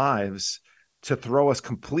in our lives to throw us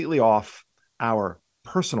completely off our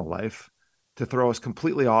personal life, to throw us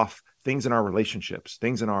completely off things in our relationships,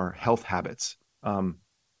 things in our health habits.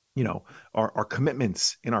 our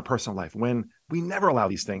commitments in our personal life, when we never allow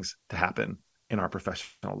these things to happen in our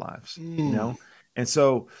professional lives, And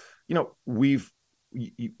so, we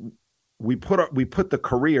put the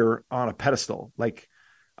career on a pedestal. Like,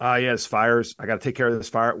 yes, fires, I got to take care of this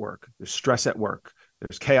fire at work. There's stress at work.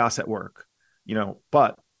 There's chaos at work,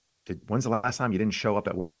 but when's the last time you didn't show up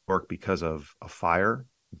at work because of a fire,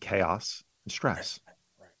 chaos, and stress?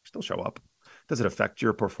 Right. Still show up. Does it affect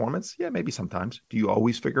your performance? Yeah, maybe sometimes. Do you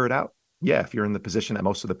always figure it out? Yeah, if you're in the position that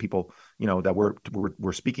most of the people, that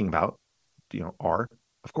we're speaking about, are,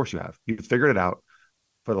 of course you have. You've figured it out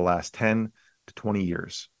for the last 10 to 20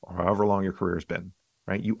 years, or however long your career has been,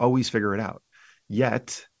 right? You always figure it out.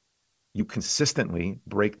 Yet you consistently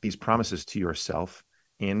break these promises to yourself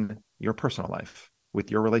in your personal life,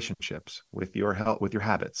 with your relationships, with your health, with your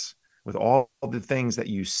habits, with all the things that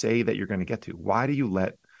you say that you're going to get to. Why do you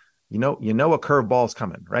let, a curveball is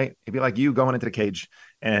coming, right? It'd be like you going into the cage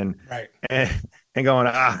and going,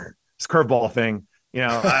 this curveball thing,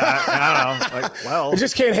 I don't know. Like, well, you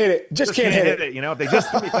just can't hit it. Just can't hit it. If they just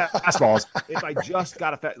threw me fastballs, if I just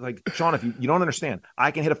got like Sean, if you don't understand,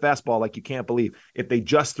 I can hit a fastball like you can't believe. If they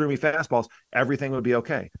just threw me fastballs, everything would be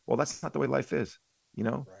okay. Well, that's not the way life is.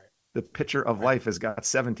 Right. The pitcher of life has got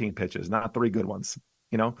 17 pitches, not 3 good ones,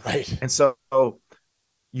 Right. And so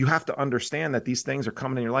you have to understand that these things are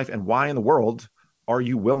coming in your life, and why in the world are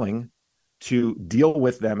you willing to deal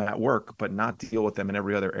with them at work, but not deal with them in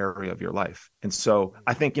every other area of your life? And so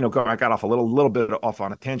I think, I got off a little bit off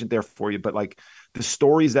on a tangent there for you, but like the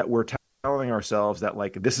stories that we're telling ourselves that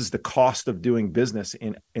like, this is the cost of doing business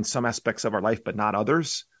in some aspects of our life, but not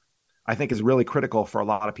others, I think is really critical for a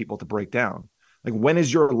lot of people to break down. Like, when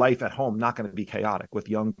is your life at home not going to be chaotic with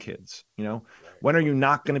young kids? Right. When are you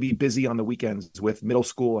not going to be busy on the weekends with middle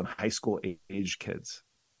school and high school age kids?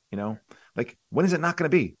 Like, when is it not going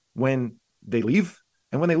to be? When they leave.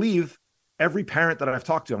 And when they leave, every parent that I've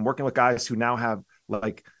talked to, I'm working with guys who now have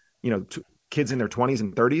like, kids in their 20s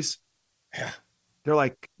and 30s. Yeah. They're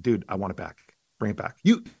like, dude, I want it back. Bring it back.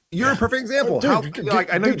 You're a perfect example. Dude,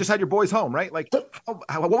 I know you just had your boys home, right? Like,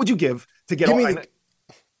 what would you give to get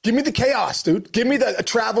Give me the chaos, dude. Give me the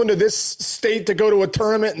traveling to this state to go to a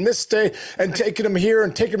tournament in this state and taking them here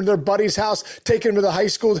and taking them to their buddy's house, taking them to the high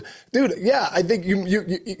school. Dude, yeah, I think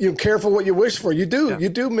you're careful what you wish for. You do. Yeah. You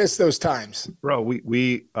do miss those times. Bro,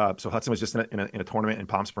 so Hudson was just in a tournament in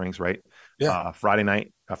Palm Springs, right? Yeah.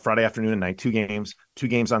 Friday afternoon and night, 2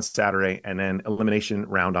 games on Saturday, and then elimination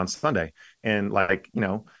round on Sunday. And like,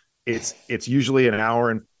 it's usually an hour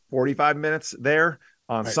and 45 minutes there.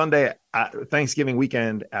 On Sunday, Thanksgiving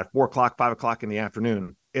weekend at 4:00, 5:00 in the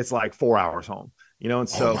afternoon, it's like 4 hours home, and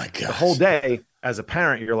so the whole day as a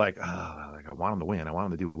parent, you're like, I want them to win. I want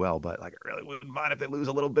them to do well, but like, I really wouldn't mind if they lose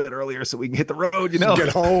a little bit earlier so we can hit the road, Get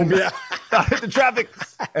home. Yeah. Hit the traffic.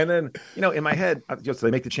 And then, in my head, so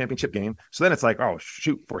they make the championship game. So then it's like, oh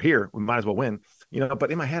shoot, we're here. We might as well win,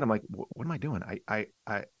 but in my head, I'm like, what am I doing?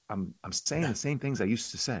 I'm saying the same things I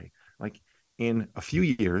used to say. Like, in a few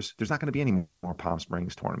years, there's not going to be any more Palm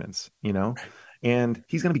Springs tournaments, and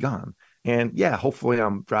he's going to be gone. And yeah, hopefully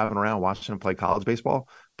I'm driving around watching him play college baseball,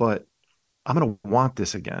 but I'm going to want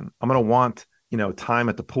this again. I'm going to want, time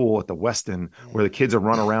at the pool at the Westin where the kids are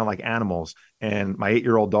running around like animals. And my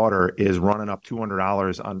 8-year-old daughter is running up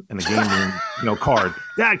 $200 in a game room, card.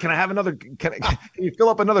 Dad, can I have another, can you fill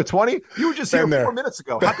up another 20? You were just here 4 minutes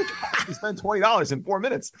ago. How could you spend $20 in 4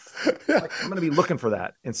 minutes? Like, I'm going to be looking for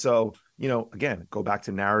that. And so, again, go back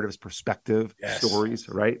to narratives, perspective, stories,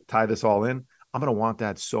 right? Tie this all in. I'm going to want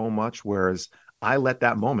that so much. Whereas I let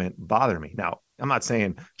that moment bother me. Now, I'm not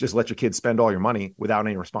saying just let your kids spend all your money without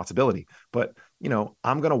any responsibility, but,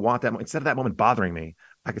 I'm going to want that. Instead of that moment bothering me,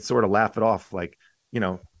 I could sort of laugh it off. Like,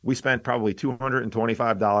 we spent probably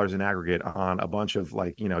 $225 in aggregate on a bunch of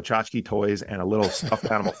like, tchotchke toys and a little stuffed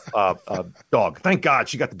animal dog. Thank God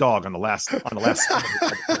she got the dog on the last.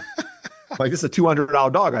 Like, this is a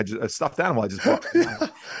 $200 dog. A stuffed animal I just bought.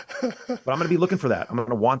 But I'm going to be looking for that. I'm going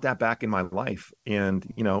to want that back in my life. And,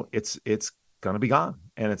 it's going to be gone,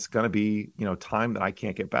 and it's going to be, time that I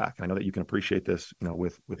can't get back. And I know that you can appreciate this,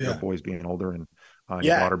 with your boys being older and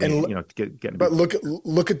your daughter being, getting. But look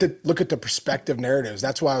at the perspective narratives.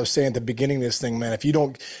 That's why I was saying at the beginning of this thing, man, if you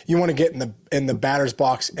want to get in the batter's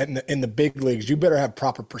box and in the big leagues, you better have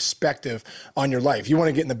proper perspective on your life. You want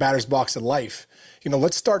to get in the batter's box of life.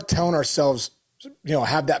 Let's start telling ourselves,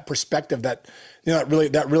 have that perspective that,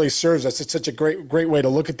 that really serves us. It's such a great way to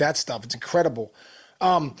look at that stuff. It's incredible.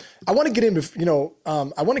 I want to get in,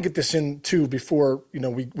 I want to get this in too before,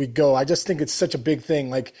 we go. I just think it's such a big thing.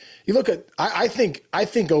 Like, you look at, I think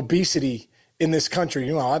obesity in this country.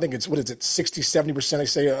 I think it's, what is it, 60-70%, I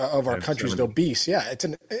say, of our country is obese. Yeah, it's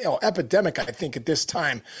an epidemic, I think, at this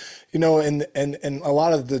time. And a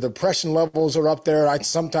lot of the depression levels are up there. I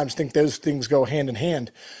sometimes think those things go hand in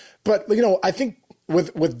hand. But I think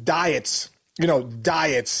with diets,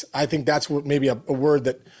 I think that's what maybe a word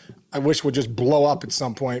that I wish would just blow up at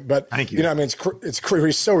some point. But thank you.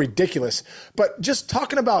 It's so ridiculous. But just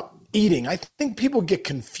talking about eating, I think people get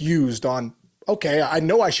confused on, okay, I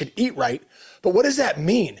know I should eat right, but what does that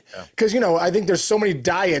mean? Because, I think there's so many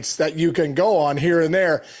diets that you can go on here and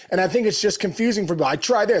there. And I think it's just confusing for people. I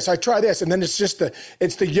try this. And then it's just the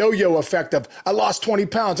yo-yo effect of, I lost 20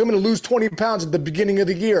 pounds. I'm going to lose 20 pounds at the beginning of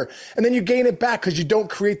the year. And then you gain it back because you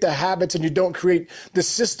don't create the habits and you don't create the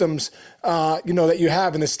systems, that you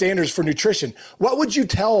have and the standards for nutrition. What would you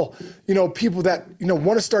tell, people that,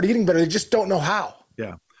 want to start eating better? They just don't know how.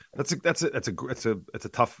 Yeah, that's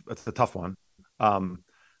a tough one.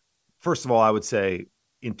 First of all, I would say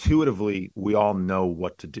intuitively, we all know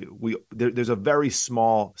what to do. There's a very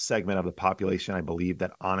small segment of the population, I believe,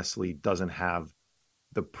 that honestly doesn't have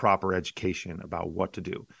the proper education about what to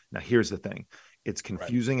do. Now, here's the thing. It's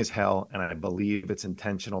confusing as hell, and I believe it's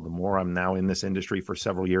intentional. The more I'm now in this industry for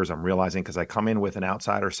several years, I'm realizing, because I come in with an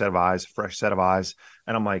outsider set of eyes, fresh set of eyes,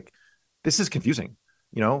 and I'm like, this is confusing,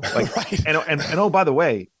 right. and oh, by the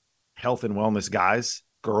way, health and wellness guys,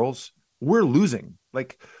 girls, we're losing.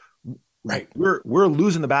 Right. We're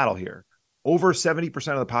losing the battle here. Over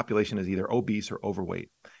 70% of the population is either obese or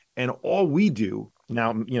overweight. And all we do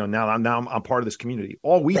now, I'm part of this community.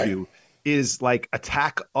 All we do is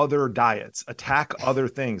attack other diets, attack other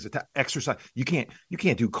things, attack exercise. You can't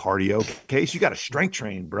do cardio, Case. You got to strength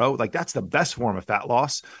train, bro. That's the best form of fat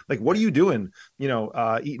loss. What are you doing?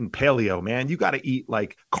 Eating paleo, man. You got to eat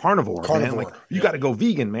carnivore, man. You got to go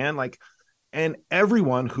vegan, man. And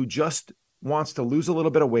everyone who just wants to lose a little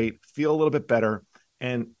bit of weight, feel a little bit better,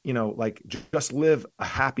 and just live a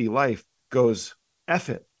happy life goes, F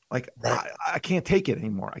it. I can't take it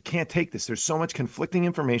anymore. I can't take this. There's so much conflicting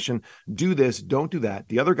information. Do this, don't do that.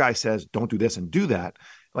 The other guy says, don't do this and do that.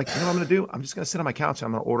 What I'm going to do? I'm just going to sit on my couch and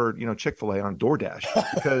I'm going to order, Chick-fil-A on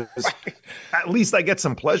DoorDash, because at least I get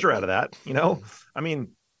some pleasure out of that. I mean,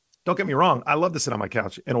 don't get me wrong. I love to sit on my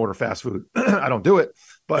couch and order fast food. I don't do it,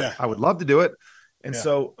 but I would love to do it. And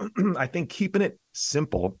so I think keeping it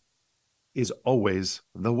simple is always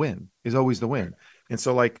the win, And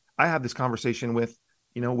so I have this conversation with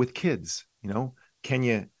kids, can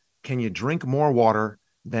you drink more water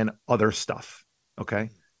than other stuff?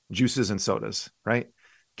 Okay. Juices and sodas, right?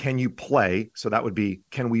 Can you play? So that would be,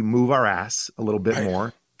 can we move our ass a little bit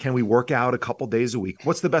more? Can we work out a couple days a week?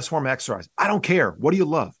 What's the best form of exercise? I don't care. What do you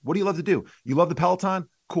love? What do you love to do? You love the Peloton?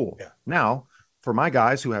 Cool. Yeah. Now, for my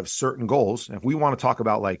guys who have certain goals, and if we want to talk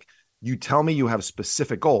about you tell me you have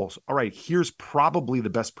specific goals. All right, here's probably the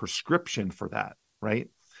best prescription for that, right?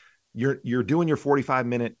 You're doing your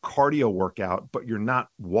 45-minute cardio workout, but you're not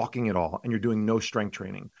walking at all, and you're doing no strength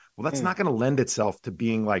training. Well, that's not going to lend itself to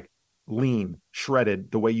being lean, shredded,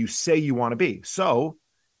 the way you say you want to be. So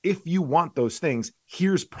if you want those things,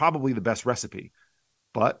 here's probably the best recipe.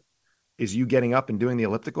 But is you getting up and doing the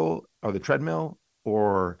elliptical or the treadmill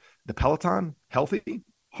or the Peloton healthy?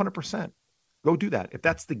 100%. Go do that. If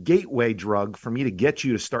that's the gateway drug for me to get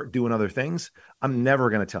you to start doing other things, I'm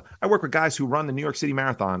never going to tell. I work with guys who run the New York City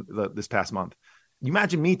Marathon this past month. You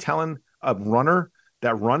imagine me telling a runner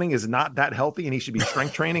that running is not that healthy and he should be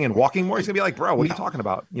strength training and walking more? He's going to be like, bro, what are you talking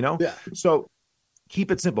about? Yeah. So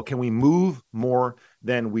keep it simple. Can we move more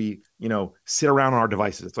than we, sit around on our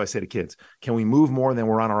devices? That's what I say to kids. Can we move more than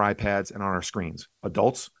we're on our iPads and on our screens?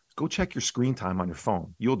 Adults, go check your screen time on your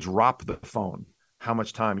phone. You'll drop the phone, how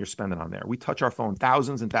much time you're spending on there. We touch our phone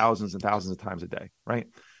thousands and thousands and thousands of times a day, right?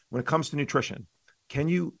 When it comes to nutrition, can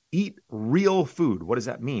you eat real food? What does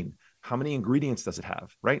that mean? How many ingredients does it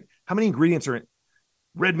have, right? How many ingredients are in?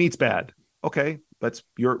 Red meat's bad. Okay, that's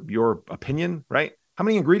your opinion, right? How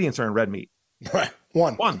many ingredients are in red meat? Right.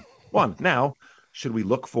 One. Now, should we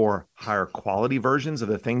look for higher quality versions of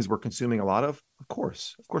the things we're consuming a lot of? Of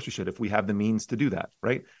course we should, if we have the means to do that,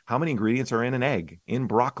 right? How many ingredients are in an egg, in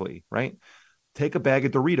broccoli, right? Take a bag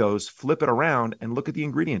of Doritos, flip it around, and look at the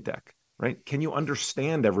ingredient deck, right? Can you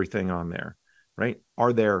understand everything on there, right?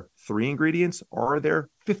 Are there 3 ingredients or are there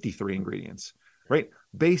 53 ingredients, right?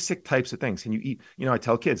 Basic types of things. Can you eat, I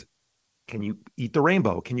tell kids, can you eat the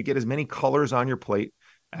rainbow? Can you get as many colors on your plate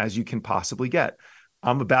as you can possibly get?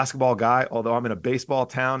 I'm a basketball guy, although I'm in a baseball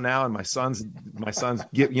town now, and my son's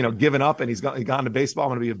given up and he's gone to baseball. I'm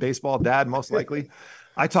going to be a baseball dad, most likely.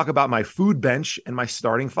 I talk about my food bench and my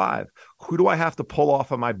starting 5. Who do I have to pull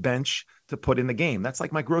off of my bench to put in the game. That's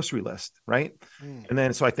like my grocery list, right? And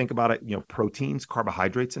then so I think about it, proteins,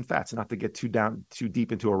 carbohydrates, and fats. Not to get too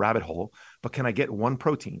deep into a rabbit hole, but can I get one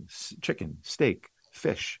protein? Chicken, steak,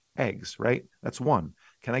 fish, eggs, right? That's one.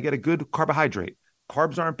 Can I get a good carbohydrate?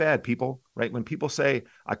 Carbs aren't bad, people, right? When people say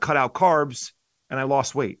I cut out carbs and I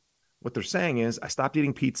lost weight, what they're saying is I stopped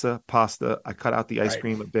eating pizza, pasta. I cut out the ice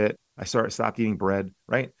cream a bit. I stopped eating bread,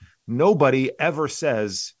 right? Nobody ever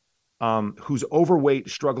says who's overweight,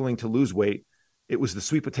 struggling to lose weight, it was the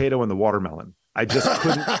sweet potato and the watermelon. I just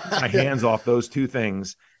couldn't get my hands off those two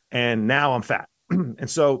things. And now I'm fat. And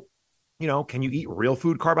so, can you eat real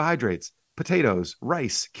food carbohydrates? Potatoes,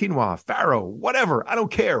 rice, quinoa, farro, whatever. I don't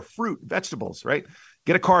care. Fruit, vegetables, right?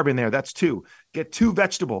 Get a carb in there. That's two. Get two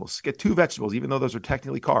vegetables, even though those are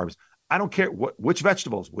technically carbs. I don't care which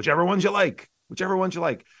vegetables, whichever ones you like.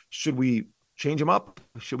 Should we change them up?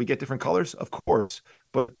 Should we get different colors? Of course.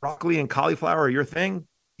 But broccoli and cauliflower are your thing.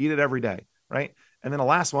 Eat it every day, right? And then the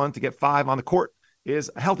last one to get 5 on the court is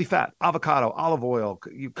a healthy fat, avocado, olive oil,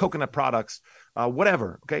 coconut products,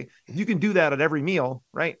 whatever. Okay. If you can do that at every meal,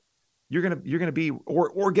 right? You're going to be,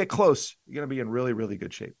 or get close. You're going to be in really, really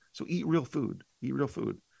good shape. So eat real food,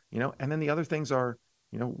 and then the other things are,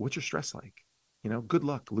 what's your stress like? Good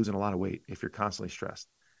luck losing a lot of weight if you're constantly stressed.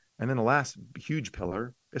 And then the last huge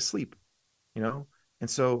pillar is sleep, and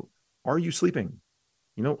so are you sleeping?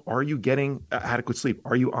 Are you getting adequate sleep?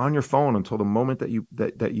 Are you on your phone until the moment that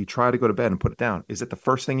you try to go to bed and put it down? Is it the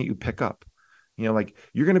first thing that you pick up? Like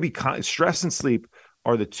you're going to be stress and sleep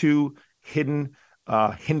are the two hidden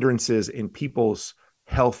hindrances in people's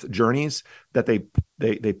health journeys that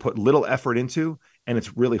they put little effort into, and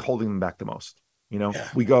it's really holding them back the most.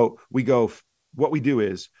 We go, what we do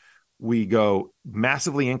is we go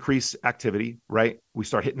massively increase activity, right? We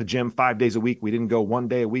start hitting the gym 5 days a week. We didn't go 1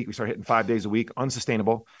 day a week. We start hitting 5 days a week,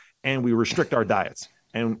 unsustainable. And we restrict our diets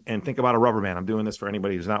and think about a rubber band. I'm doing this for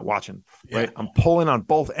anybody who's not watching, right? I'm pulling on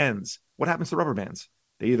both ends. What happens to rubber bands?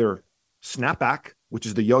 They either snap back, which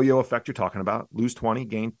is the yo-yo effect you're talking about, lose 20,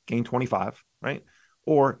 gain 25, right?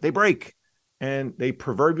 Or they break, and they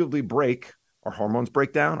proverbially break. Our hormones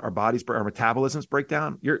break down, our metabolisms break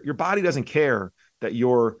down. Your body doesn't care that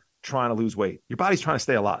you're trying to lose weight. Your body's trying to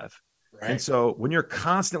stay alive. Right. And so when you're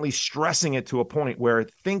constantly stressing it to a point where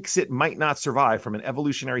it thinks it might not survive from an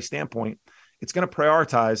evolutionary standpoint, it's going to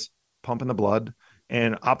prioritize pumping the blood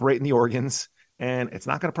and operating the organs. And it's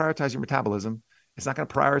not going to prioritize your metabolism. It's not going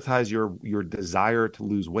to prioritize your desire to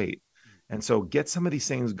lose weight. And so get some of these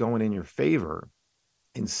things going in your favor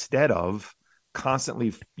instead of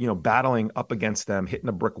constantly, battling up against them, hitting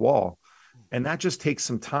a brick wall. And that just takes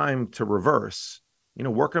some time to reverse.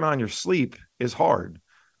 Working on your sleep is hard.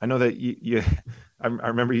 I know that I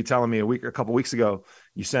remember you telling me a couple of weeks ago,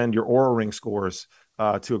 you send your Oura Ring scores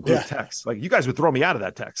to a group text. Like you guys would throw me out of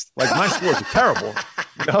that text. Like my scores are terrible,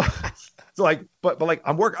 So like, but like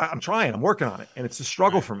I'm working on it, and it's a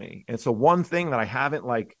struggle for me. And it's the one thing that I haven't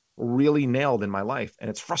like really nailed in my life, and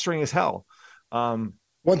it's frustrating as hell.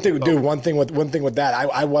 One thing with that,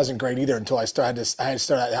 I wasn't great either until I had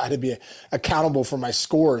to be accountable for my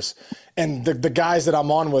scores. And the guys that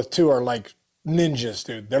I'm on with too are like ninjas,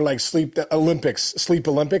 dude. They're like sleep Olympics.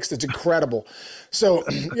 It's incredible. So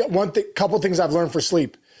couple things I've learned for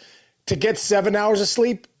sleep. To get 7 hours of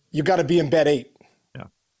sleep, you got to be in bed 8. Yeah.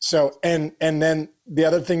 So, and then the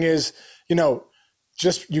other thing is, you got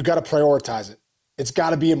to prioritize it. It's got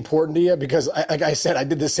to be important to you because, like I said, I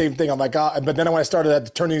did the same thing. I'm like, but then when I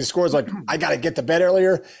started turning these scores, like I got to get to bed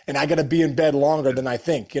earlier and I got to be in bed longer than I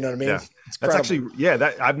think. You know what I mean? Yeah. That's actually,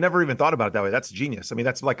 I've never even thought about it that way. That's genius. I mean,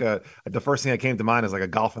 that's like the first thing that came to mind is like a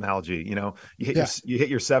golf analogy. You hit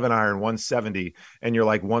your 7-iron 170 and you're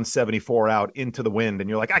like 174 out into the wind and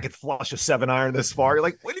you're like, I could flush a 7-iron this far. You're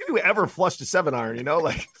like, when did you ever flush a 7-iron?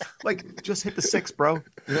 Like just hit the 6, bro.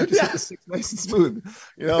 Just hit the 6 nice and smooth.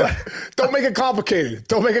 Don't make it complicated.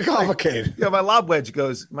 My lob wedge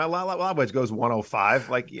goes 105.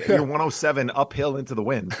 Like you're 107 uphill into the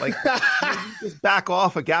wind. Like you just back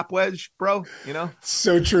off a gap wedge, bro.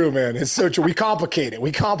 So true, man. It's so true. We complicate it.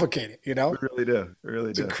 We really do.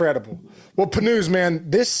 It's incredible. Well, Pannuzzo, man,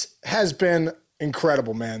 this has been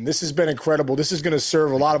incredible, man. This has been incredible. This is going to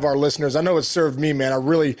serve a lot of our listeners. I know it served me, man. I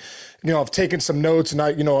really, I've taken some notes and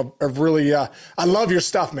I've really, I love your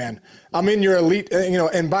stuff, man. I'm in your elite,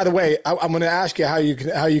 and by the way, I'm going to ask you how you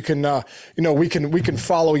can, we can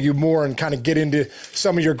follow you more and kind of get into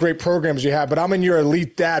some of your great programs you have, but I'm in your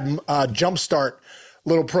Elite Dad Jumpstart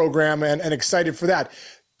little program and excited for that.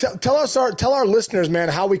 Tell our listeners, man,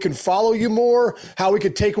 how we can follow you more, how we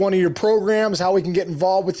could take one of your programs, how we can get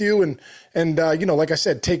involved with you, and like I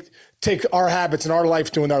said, take our habits and our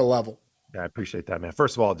life to another level. Yeah, I appreciate that, man.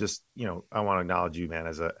 First of all, just, I want to acknowledge you, man,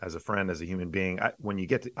 as a friend, as a human being.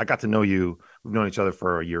 I got to know you. We've known each other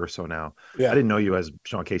for a year or so now. I Yeah. didn't know you as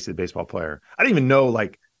Sean Casey, the baseball player. I didn't even know,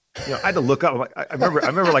 like, I had to look up. Like, I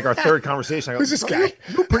remember like our third conversation. I go, Who's this guy?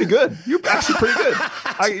 You're pretty good. You're actually pretty good.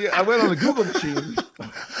 I went on the Google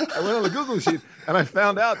machine. And I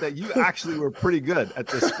found out that you actually were pretty good at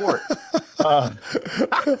this sport.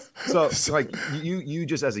 So like you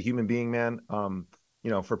just as a human being, man,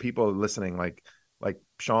 for people listening, like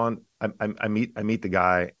Sean, I meet the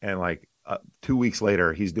guy, and like 2 weeks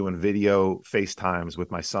later, he's doing video FaceTimes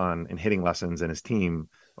with my son and hitting lessons and his team.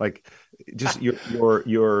 Like, just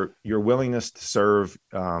your willingness to serve,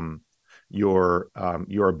 your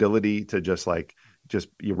ability to just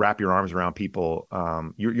you wrap your arms around people.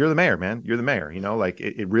 You're the mayor, man. You're the mayor. Like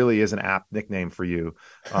it really is an apt nickname for you.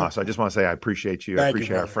 So I just want to say I appreciate you. I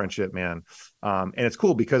appreciate our friendship, man. And it's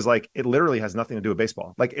cool because like it literally has nothing to do with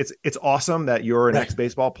baseball. Like it's awesome that you're an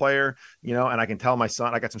ex-baseball player, and I can tell my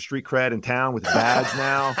son I got some street cred in town with dads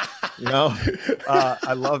now.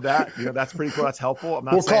 I love that. That's pretty cool. That's helpful.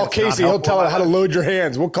 We'll call Casey. He'll tell us how to load your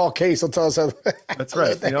hands. We'll call Case. He'll tell us how. That's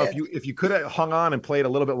right. If you could have hung on and played a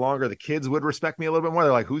little bit longer, the kids would respect me a little bit more.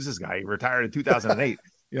 They're like, "Who's this guy? He retired in 2008."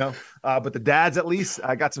 But the dads, at least,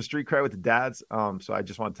 I got some street cred with the dads. So I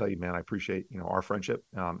just want to tell you, man, I appreciate our friendship,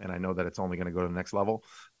 and I know that it's only going to go to the next level.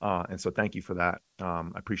 And so thank you for that. I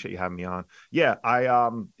appreciate you having me on. Yeah,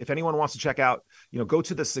 if anyone wants to check out, go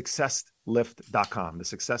to the successlift.com,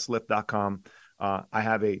 thesuccesslift.com. I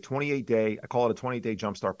have a 28-day, I call it a 28-day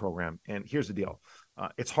jumpstart program. And here's the deal.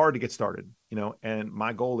 It's hard to get started, and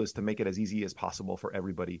my goal is to make it as easy as possible for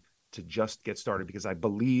everybody to just get started, because I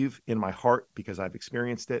believe in my heart, because I've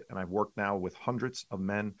experienced it and I've worked now with hundreds of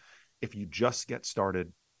men. If you just get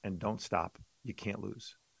started and don't stop, you can't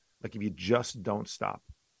lose. Like if you just don't stop,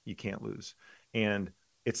 you can't lose. And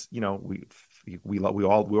it's,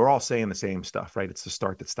 we're all saying the same stuff, right? It's the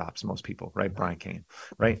start that stops most people, right? Brian Cain,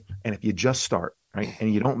 right? And if you just start, right,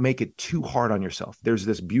 and you don't make it too hard on yourself, there's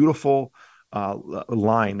this beautiful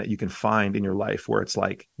line that you can find in your life where it's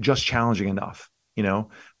like just challenging enough,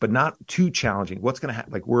 but not too challenging. What's going to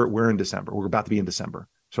happen? Like we're in December. We're about to be in December.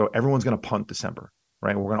 So everyone's going to punt December,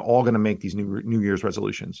 right? We're all going to make these New Year's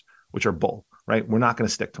resolutions, which are bull, right? We're not going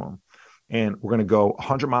to stick to them. And we're going to go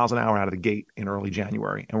 100 miles an hour out of the gate in early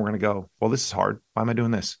January. And we're going to go, well, this is hard. Why am I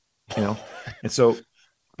doing this? And so,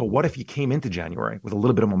 but what if you came into January with a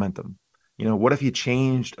little bit of momentum? What if you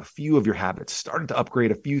changed a few of your habits, started to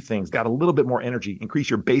upgrade a few things, got a little bit more energy, increase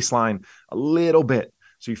your baseline a little bit,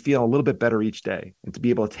 so you feel a little bit better each day, and to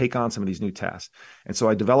be able to take on some of these new tasks. And so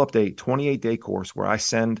I developed a 28-day course where I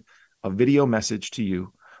send a video message to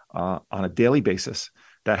you on a daily basis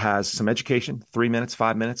that has some education, 3 minutes,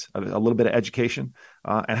 5 minutes, a little bit of education,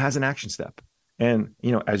 and has an action step. And,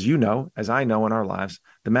 as I know in our lives,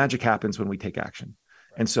 the magic happens when we take action.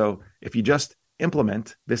 And so if you just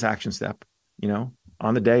implement this action step,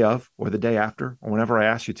 on the day of or the day after, or whenever I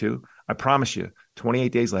ask you to, I promise you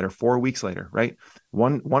 28 days later, 4 weeks later, right?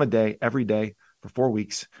 One a day, every day for 4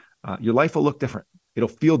 weeks, your life will look different. It'll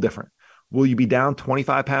feel different. Will you be down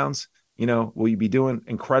 25 pounds? Will you be doing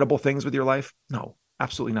incredible things with your life? No,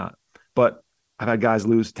 absolutely not. But I've had guys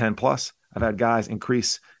lose 10 plus. I've had guys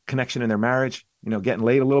increase connection in their marriage, getting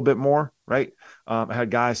laid a little bit more, right? I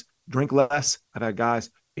had guys drink less. I've had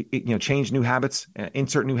guys, change new habits,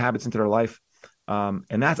 insert new habits into their life.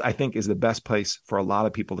 And that, I think, is the best place for a lot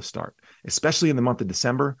of people to start, especially in the month of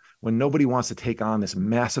December, when nobody wants to take on this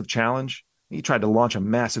massive challenge. You tried to launch a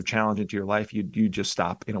massive challenge into your life, you just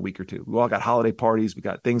stop in a week or two. We all got holiday parties, we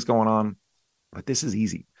got things going on, but this is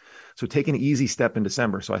easy. So take an easy step in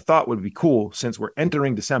December. So I thought would be cool, since we're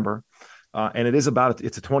entering December, and it's a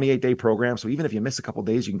 28-day program. So even if you miss a couple of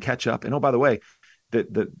days, you can catch up. And oh, by the way,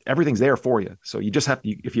 everything's there for you. So you just have to,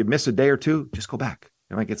 if you miss a day or two, just go back.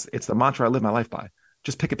 And like it's the mantra I live my life by.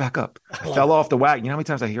 Just pick it back up. I fell off the wagon. You know how many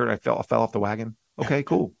times I hear it? I fell off the wagon. Okay,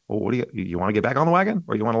 cool. Well, what do you want to get back on the wagon,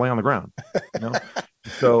 or you want to lay on the ground?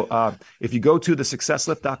 So if you go to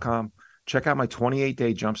thesuccesslift.com, check out my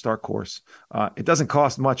 28-day jumpstart course. It doesn't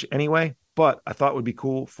cost much anyway, but I thought it would be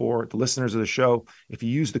cool for the listeners of the show. If you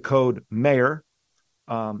use the code MAYOR,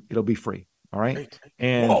 it'll be free. All right. Great.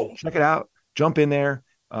 And check it out. Jump in there.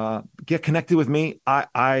 Get connected with me.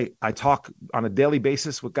 I talk on a daily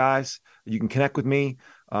basis with guys. You can connect with me.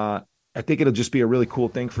 I think it'll just be a really cool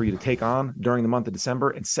thing for you to take on during the month of December,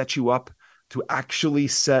 and set you up to actually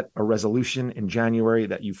set a resolution in January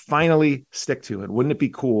that you finally stick to. And wouldn't it be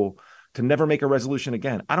cool to never make a resolution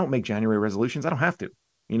again? I don't make January resolutions. I don't have to.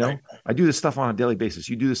 You know, I do this stuff on a daily basis.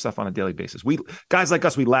 You do this stuff on a daily basis. We guys like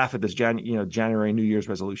us, we laugh at this January New Year's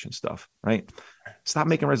resolution stuff, right? Stop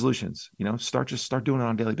making resolutions. You know, start doing it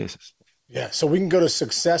on a daily basis. Yeah. So we can go to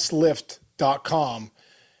successlift.com,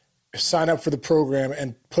 sign up for the program,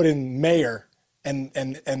 and put in mayor, and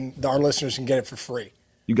our listeners can get it for free.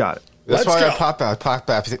 You got it. That's why I pop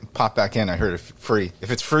back in. I heard it free. If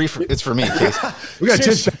it's free, it's for me. Case. We got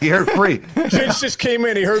Chinch. He heard free. Chinch just came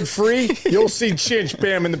in. He heard free. You'll see Chinch,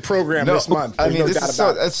 bam, in the program this month. I mean,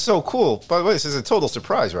 that's so cool. By the way, this is a total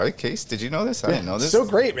surprise, right, Case? Did you know this? I didn't know this. So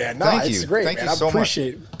great, man. No, Thank it's you. great, Thank man. you so much.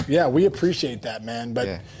 Yeah, we appreciate that, man.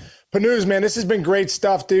 But Pannuzzo, man, this has been great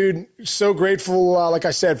stuff, dude. So grateful, like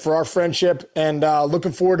I said, for our friendship, and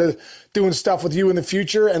looking forward to doing stuff with you in the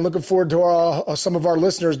future, and looking forward to some of our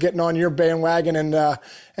listeners getting on your bandwagon and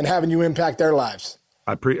having you impact their lives.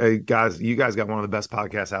 Guys, you guys got one of the best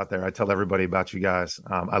podcasts out there. I tell everybody about you guys.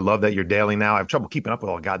 I love that you're daily now. I have trouble keeping up with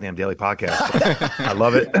all goddamn daily podcasts. I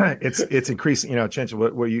love it. It's increasing. You know, Chinch,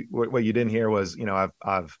 what you didn't hear was, you know,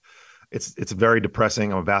 it's very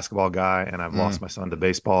depressing. I'm a basketball guy, and I've lost my son to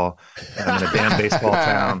baseball. And I'm in a damn baseball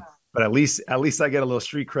town. But at least I get a little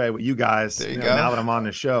street cred with you guys. There you know, go. now that I'm on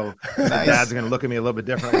the show, Nice. my dad's going to look at me a little bit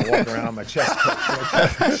different. I'm going to walk around my chest,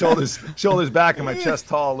 shoulders back, and my chest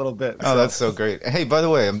tall a little bit. Oh, that's so great. Hey, by the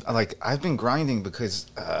way, I've been grinding because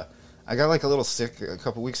I got like a little sick a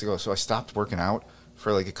couple weeks ago, so I stopped working out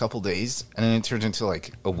for like a couple days, and then it turned into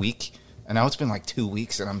like a week, and now it's been like 2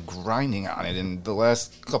 weeks, and I'm grinding on it. And the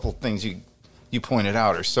last couple things you pointed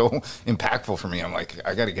out are so impactful for me. I'm like,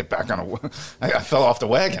 I got to get back on I fell off the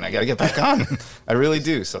wagon. I got to get back on. I really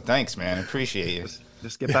do. So thanks, man. I appreciate you.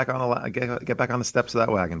 Just get back on get back on the steps of that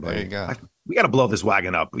wagon, buddy. There you go. We got to blow this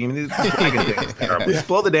wagon up. I mean, this wagon thing is terrible. Just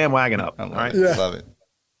blow the damn wagon up. I love All right. it. Love it.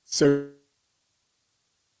 So,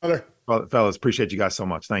 Well, fellas, appreciate you guys so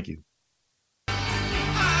much. Thank you.